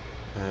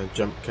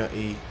 jump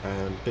cutty,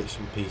 bits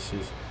and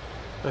pieces.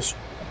 That's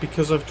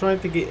because I've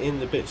tried to get in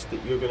the bits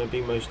that you're going to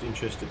be most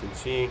interested in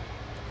seeing.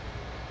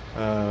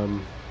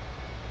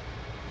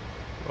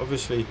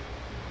 Obviously,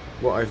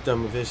 what I've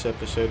done with this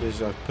episode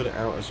is I've put it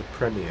out as a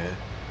premiere,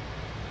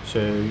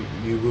 so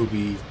you will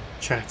be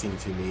chatting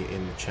to me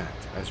in the chat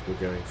as we're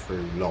going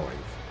through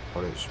live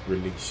on its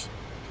release.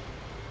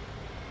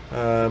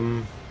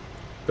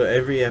 But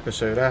every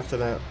episode after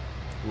that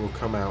will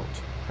come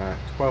out at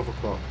 12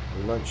 o'clock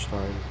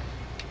lunchtime,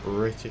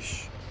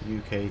 British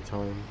UK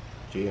time,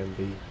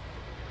 GMT,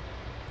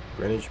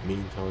 Greenwich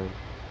Mean Time,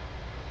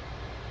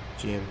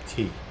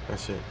 GMT,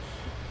 that's it.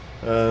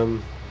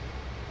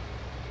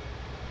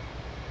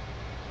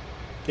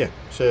 Yeah,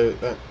 so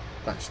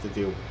that's the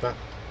deal with that.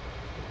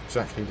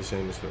 Exactly the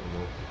same as Little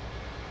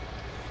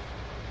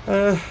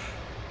North.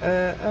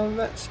 And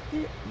that's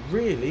it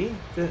really.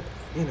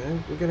 You know,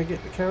 we're going to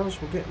get the cows,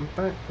 we'll get them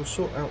back, we'll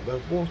sort out the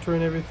water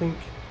and everything.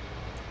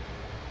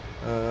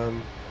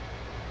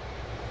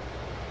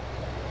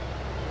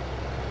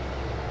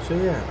 So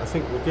yeah, I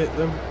think we'll get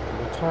them,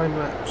 we'll time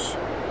lapse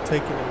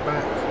taking them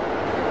back.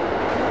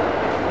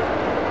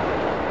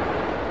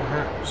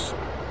 Perhaps,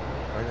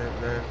 I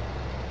don't know.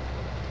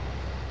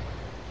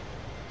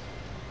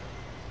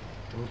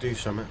 We'll do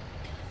something.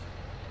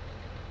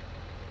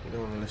 You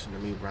don't want to listen to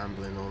me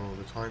rambling on all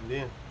the time, do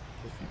you?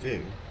 If you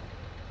do,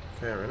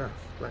 fair enough.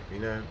 Let me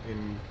know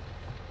in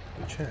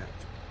the chat.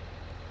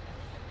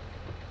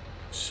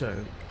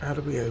 So, how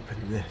do we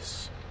open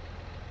this?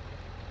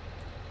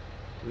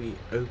 We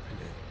open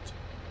it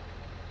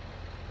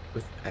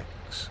with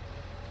X.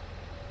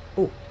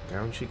 Oh,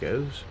 down she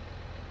goes.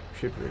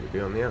 Should really be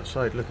on the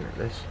outside looking at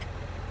this.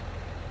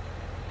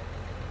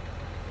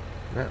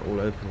 That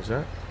all opens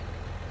up.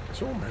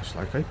 It's almost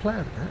like I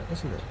planned that,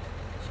 isn't it?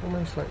 It's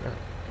almost like that.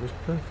 It was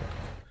perfect.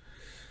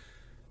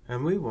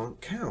 And we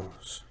want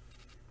cows.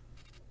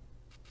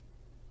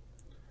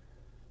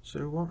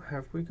 So what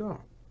have we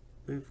got?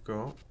 We've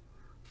got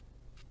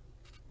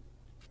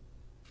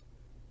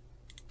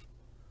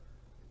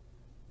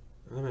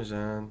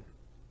Limousin,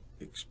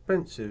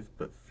 expensive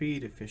but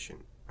feed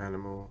efficient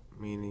animal,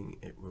 meaning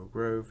it will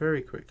grow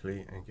very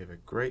quickly and give a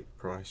great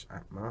price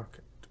at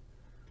market.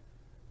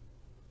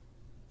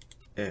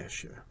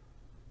 Ayrshire,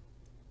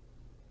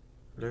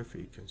 low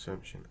feed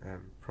consumption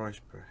and price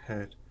per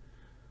head,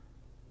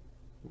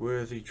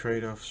 worthy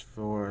trade-offs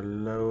for a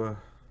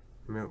lower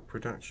milk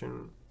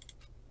production,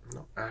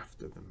 not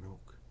after the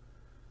milk.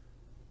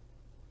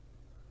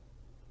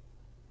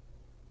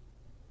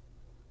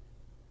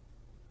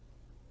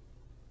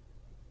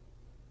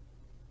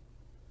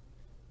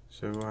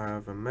 So I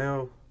have a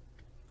male,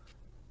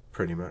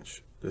 pretty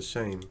much the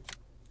same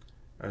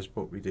as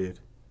what we did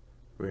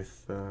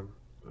with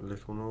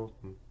Little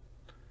Norton,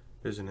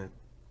 isn't it?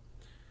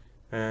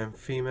 And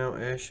female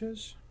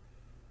Ayrshires,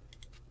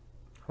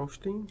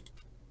 Holstein.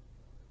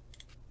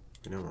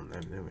 We don't want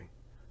them, do we?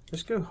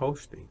 Let's go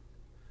Holstein.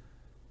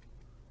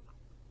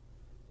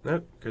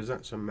 No, because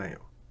that's a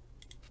male.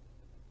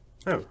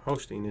 Oh,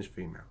 Holstein is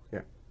female.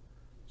 Yeah.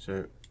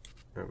 So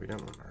no, we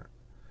don't want that.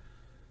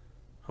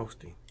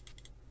 Holstein.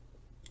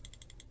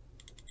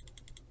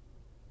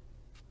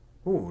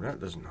 Oh, that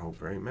doesn't hold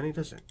very many,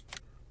 does it?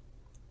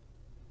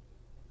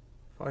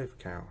 5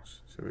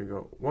 cows. So we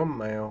got 1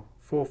 male,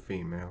 4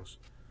 females.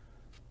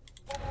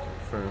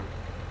 Confirm.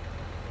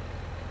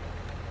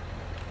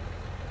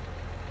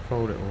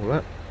 Fold it all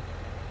up.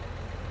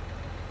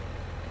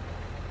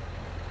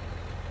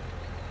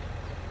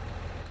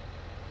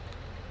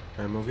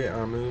 And we'll get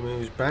our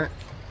moo-moos back.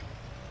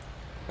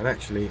 And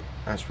actually,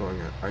 that's what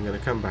I'm going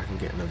to come back and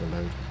get another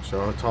load.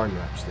 So I'll time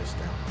lapse this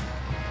down.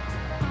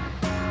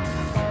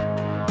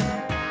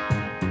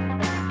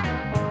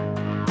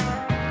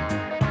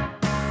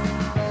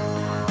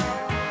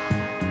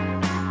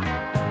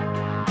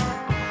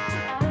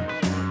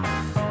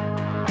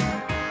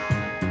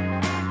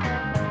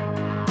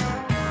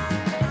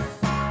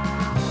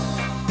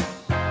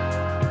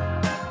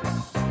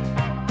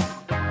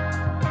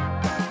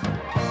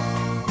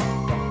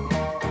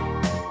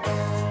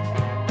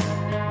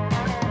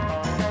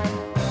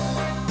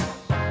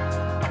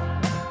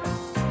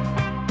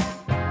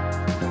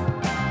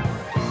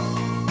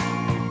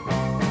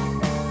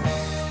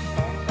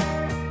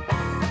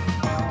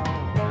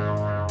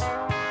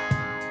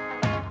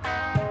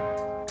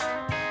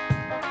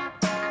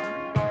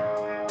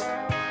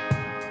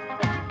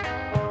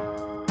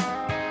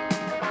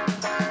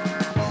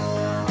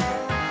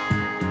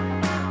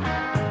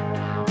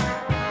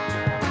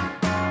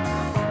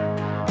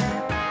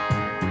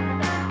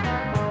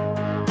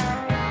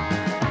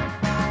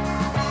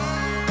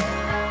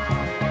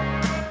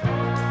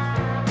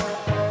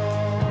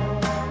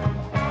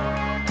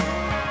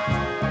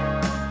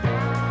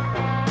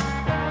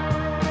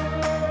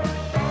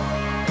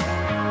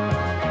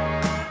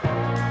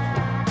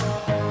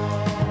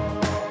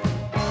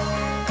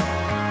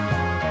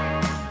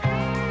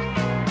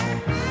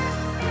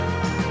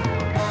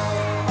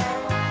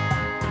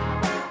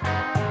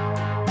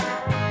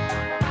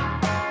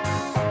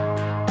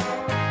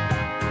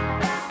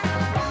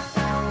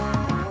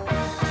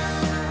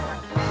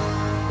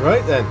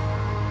 Right then,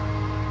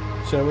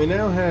 so we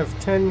now have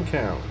 10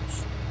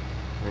 cows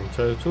in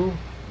total,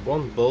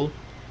 1 bull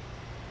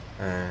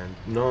and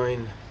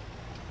 9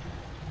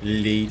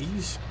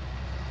 ladies,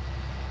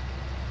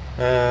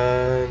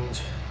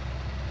 and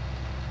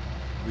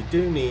we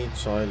do need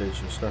silage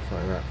and stuff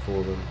like that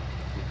for them,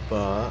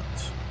 but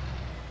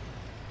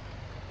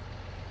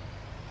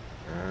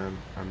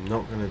I'm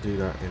not going to do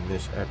that in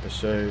this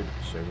episode,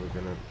 so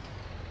we're going to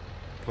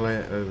play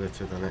it over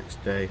to the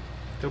next day.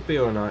 They'll be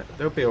alright.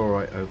 They'll be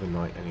alright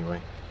overnight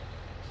anyway.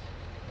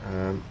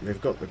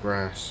 They've got the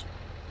grass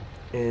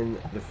in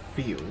the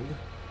field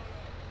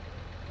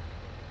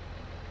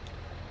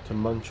to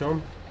munch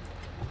on.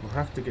 We'll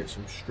have to get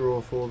some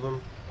straw for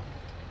them,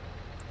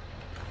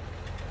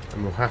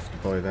 and we'll have to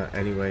buy that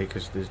anyway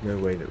because there's no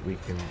way that we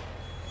can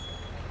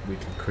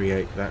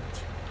create that.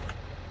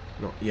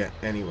 Not yet,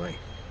 anyway.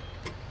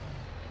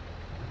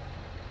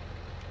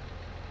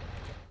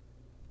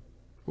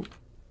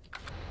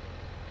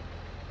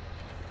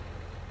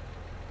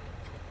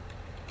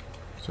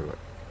 So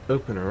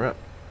open her up.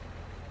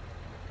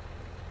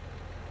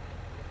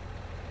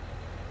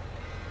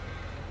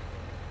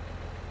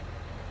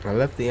 I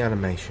love the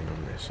animation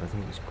on this. I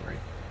think it's great.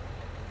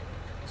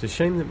 It's a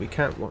shame that we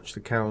can't watch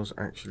the cows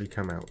actually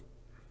come out.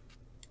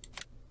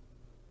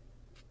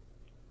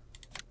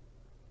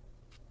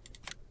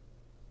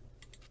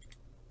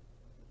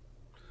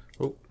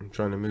 Oh, I'm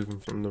trying to move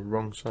them from the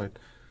wrong side.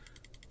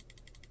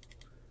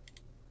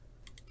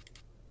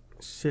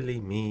 Silly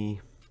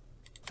me.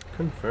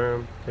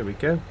 Confirm. There we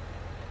go.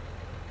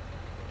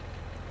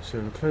 So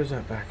we'll close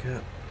that back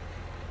up.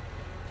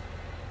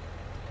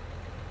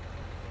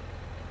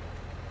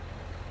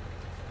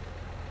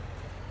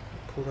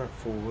 Pull that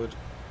forward.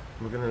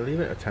 We're going to leave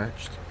it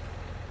attached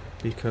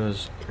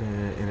because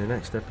in the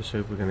next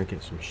episode we're going to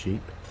get some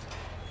sheep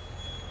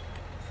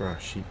for our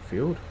sheep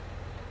field.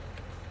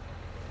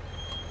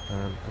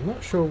 I'm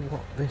not sure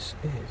what this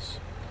is.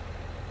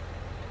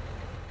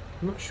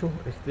 I'm not sure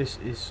if this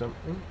is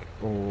something,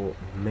 or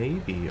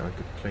maybe I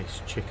could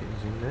place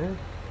chickens in there.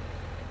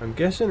 I'm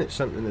guessing it's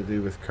something to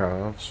do with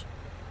calves.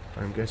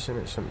 I'm guessing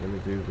it's something to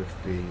do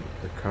with the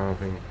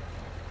calving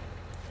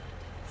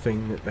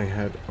thing that they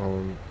had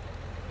on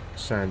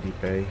Sandy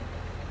Bay,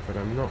 but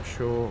I'm not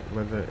sure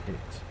whether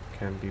it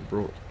can be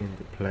brought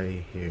into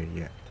play here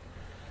yet.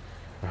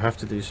 I'll have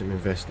to do some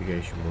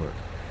investigation work.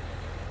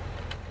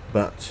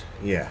 But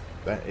yeah,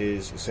 that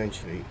is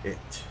essentially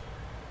it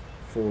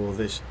for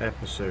this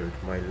episode,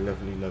 my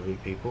lovely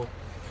people.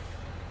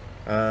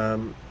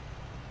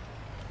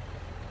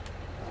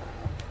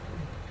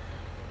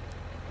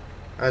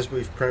 As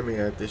we've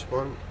premiered this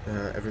one,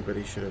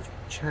 everybody should have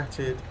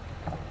chatted,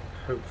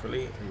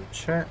 hopefully, in the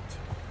chat.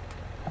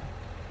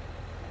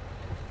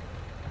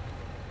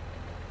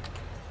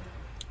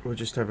 We'll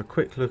just have a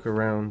quick look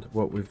around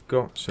what we've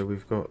got. So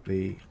we've got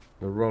the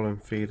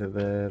Rolland feeder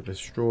there, the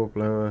straw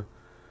blower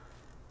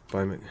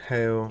by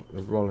McHale,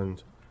 the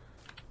Rolland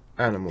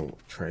animal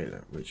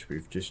trailer which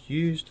we've just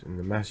used, and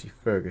the Massey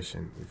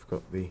Ferguson. We've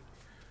got the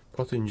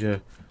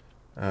Pottinger,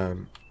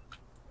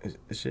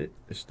 is it?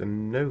 It's the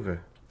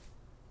Nova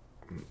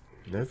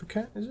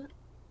Cat, is it?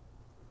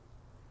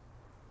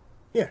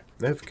 Yeah,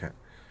 Nova Cat.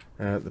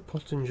 The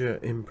Pottinger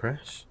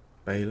Impress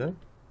baler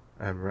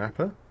and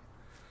wrapper.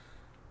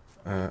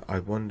 I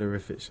wonder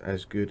if it's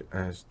as good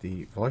as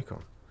the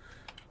Vicon.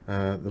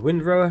 The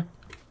Windrower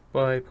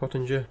by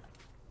Pottinger.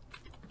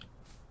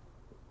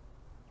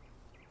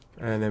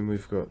 And then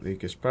we've got the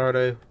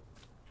Gaspardo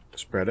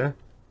spreader.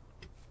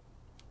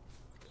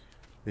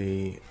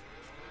 the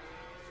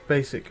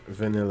basic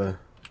vanilla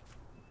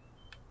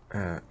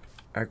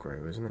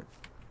agro, isn't it?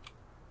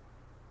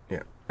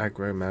 Yeah,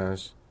 agro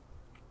Maz,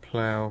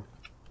 plough,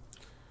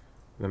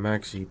 the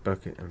Magsy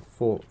bucket and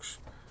forks,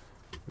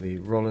 the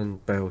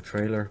Roland bale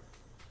trailer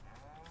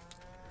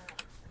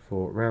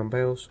for round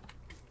bales,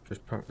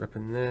 just parked up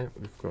in there.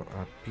 We've got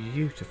our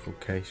beautiful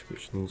case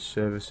which needs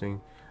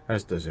servicing,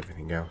 as does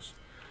everything else.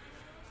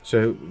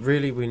 So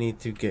really we need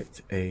to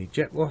get a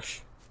jet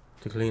wash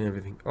to clean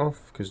everything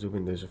off because the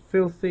windows are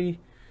filthy.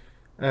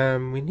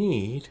 We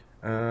need,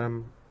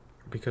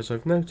 because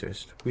I've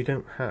noticed we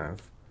don't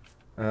have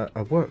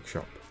a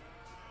workshop,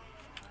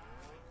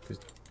 because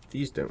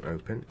these don't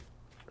open,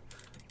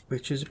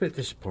 which is a bit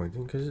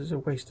disappointing because it's a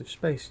waste of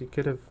space. You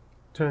could have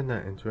turned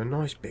that into a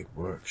nice big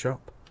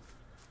workshop.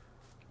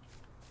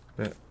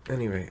 But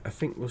anyway, I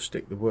think we'll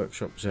stick the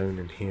workshop zone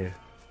in here,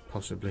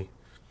 possibly,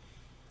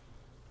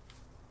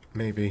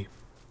 maybe,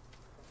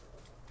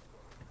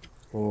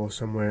 or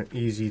somewhere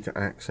easy to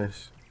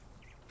access.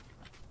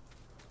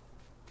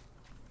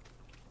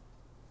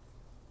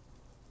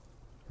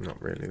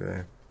 Not really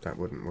there. That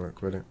wouldn't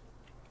work, would it?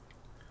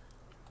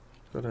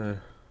 Got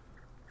a...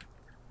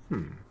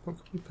 what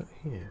can we put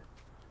here?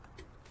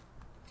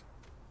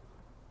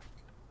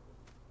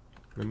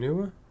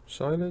 Manure?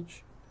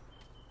 Silage?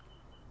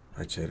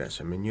 I'd say that's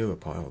a manure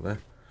pile there.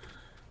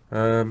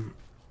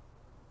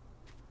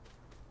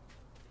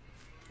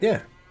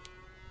 Yeah.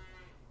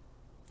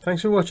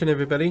 Thanks for watching,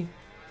 everybody.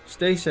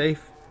 Stay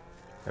safe,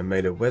 and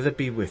may the weather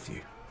be with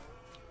you.